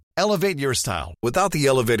manufacturing. Elevate your style without the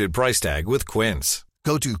elevated price tag with Quince.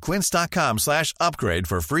 Go to quince.com/upgrade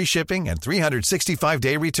for free shipping and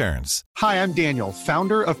 365-day returns. Hi, I'm Daniel,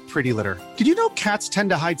 founder of Pretty Litter. Did you know cats tend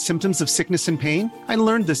to hide symptoms of sickness and pain? I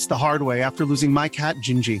learned this the hard way after losing my cat,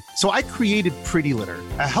 Gingy. So I created Pretty Litter,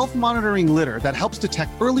 a health monitoring litter that helps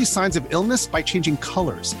detect early signs of illness by changing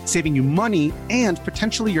colors, saving you money and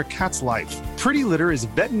potentially your cat's life. Pretty Litter is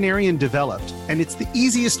veterinarian developed, and it's the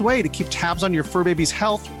easiest way to keep tabs on your fur baby's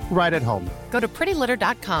health right at home. Go to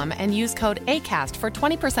prettylitter.com and use code ACAST for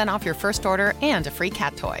 20% off your first order and a free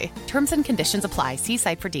cat toy. Terms and conditions apply. See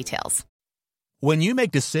site for details. When you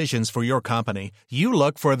make decisions for your company, you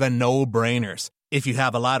look for the no-brainers. If you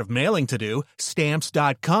have a lot of mailing to do,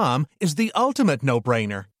 Stamps.com is the ultimate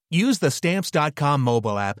no-brainer. Use the Stamps.com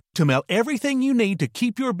mobile app to mail everything you need to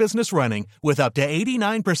keep your business running with up to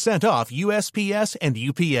 89% off USPS and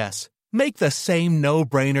UPS. Make the same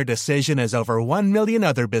no-brainer decision as over 1 million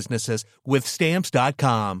other businesses with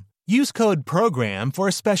Stamps.com. Use code PROGRAM for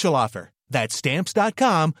a special offer. That's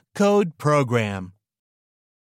Stamps.com, code PROGRAM.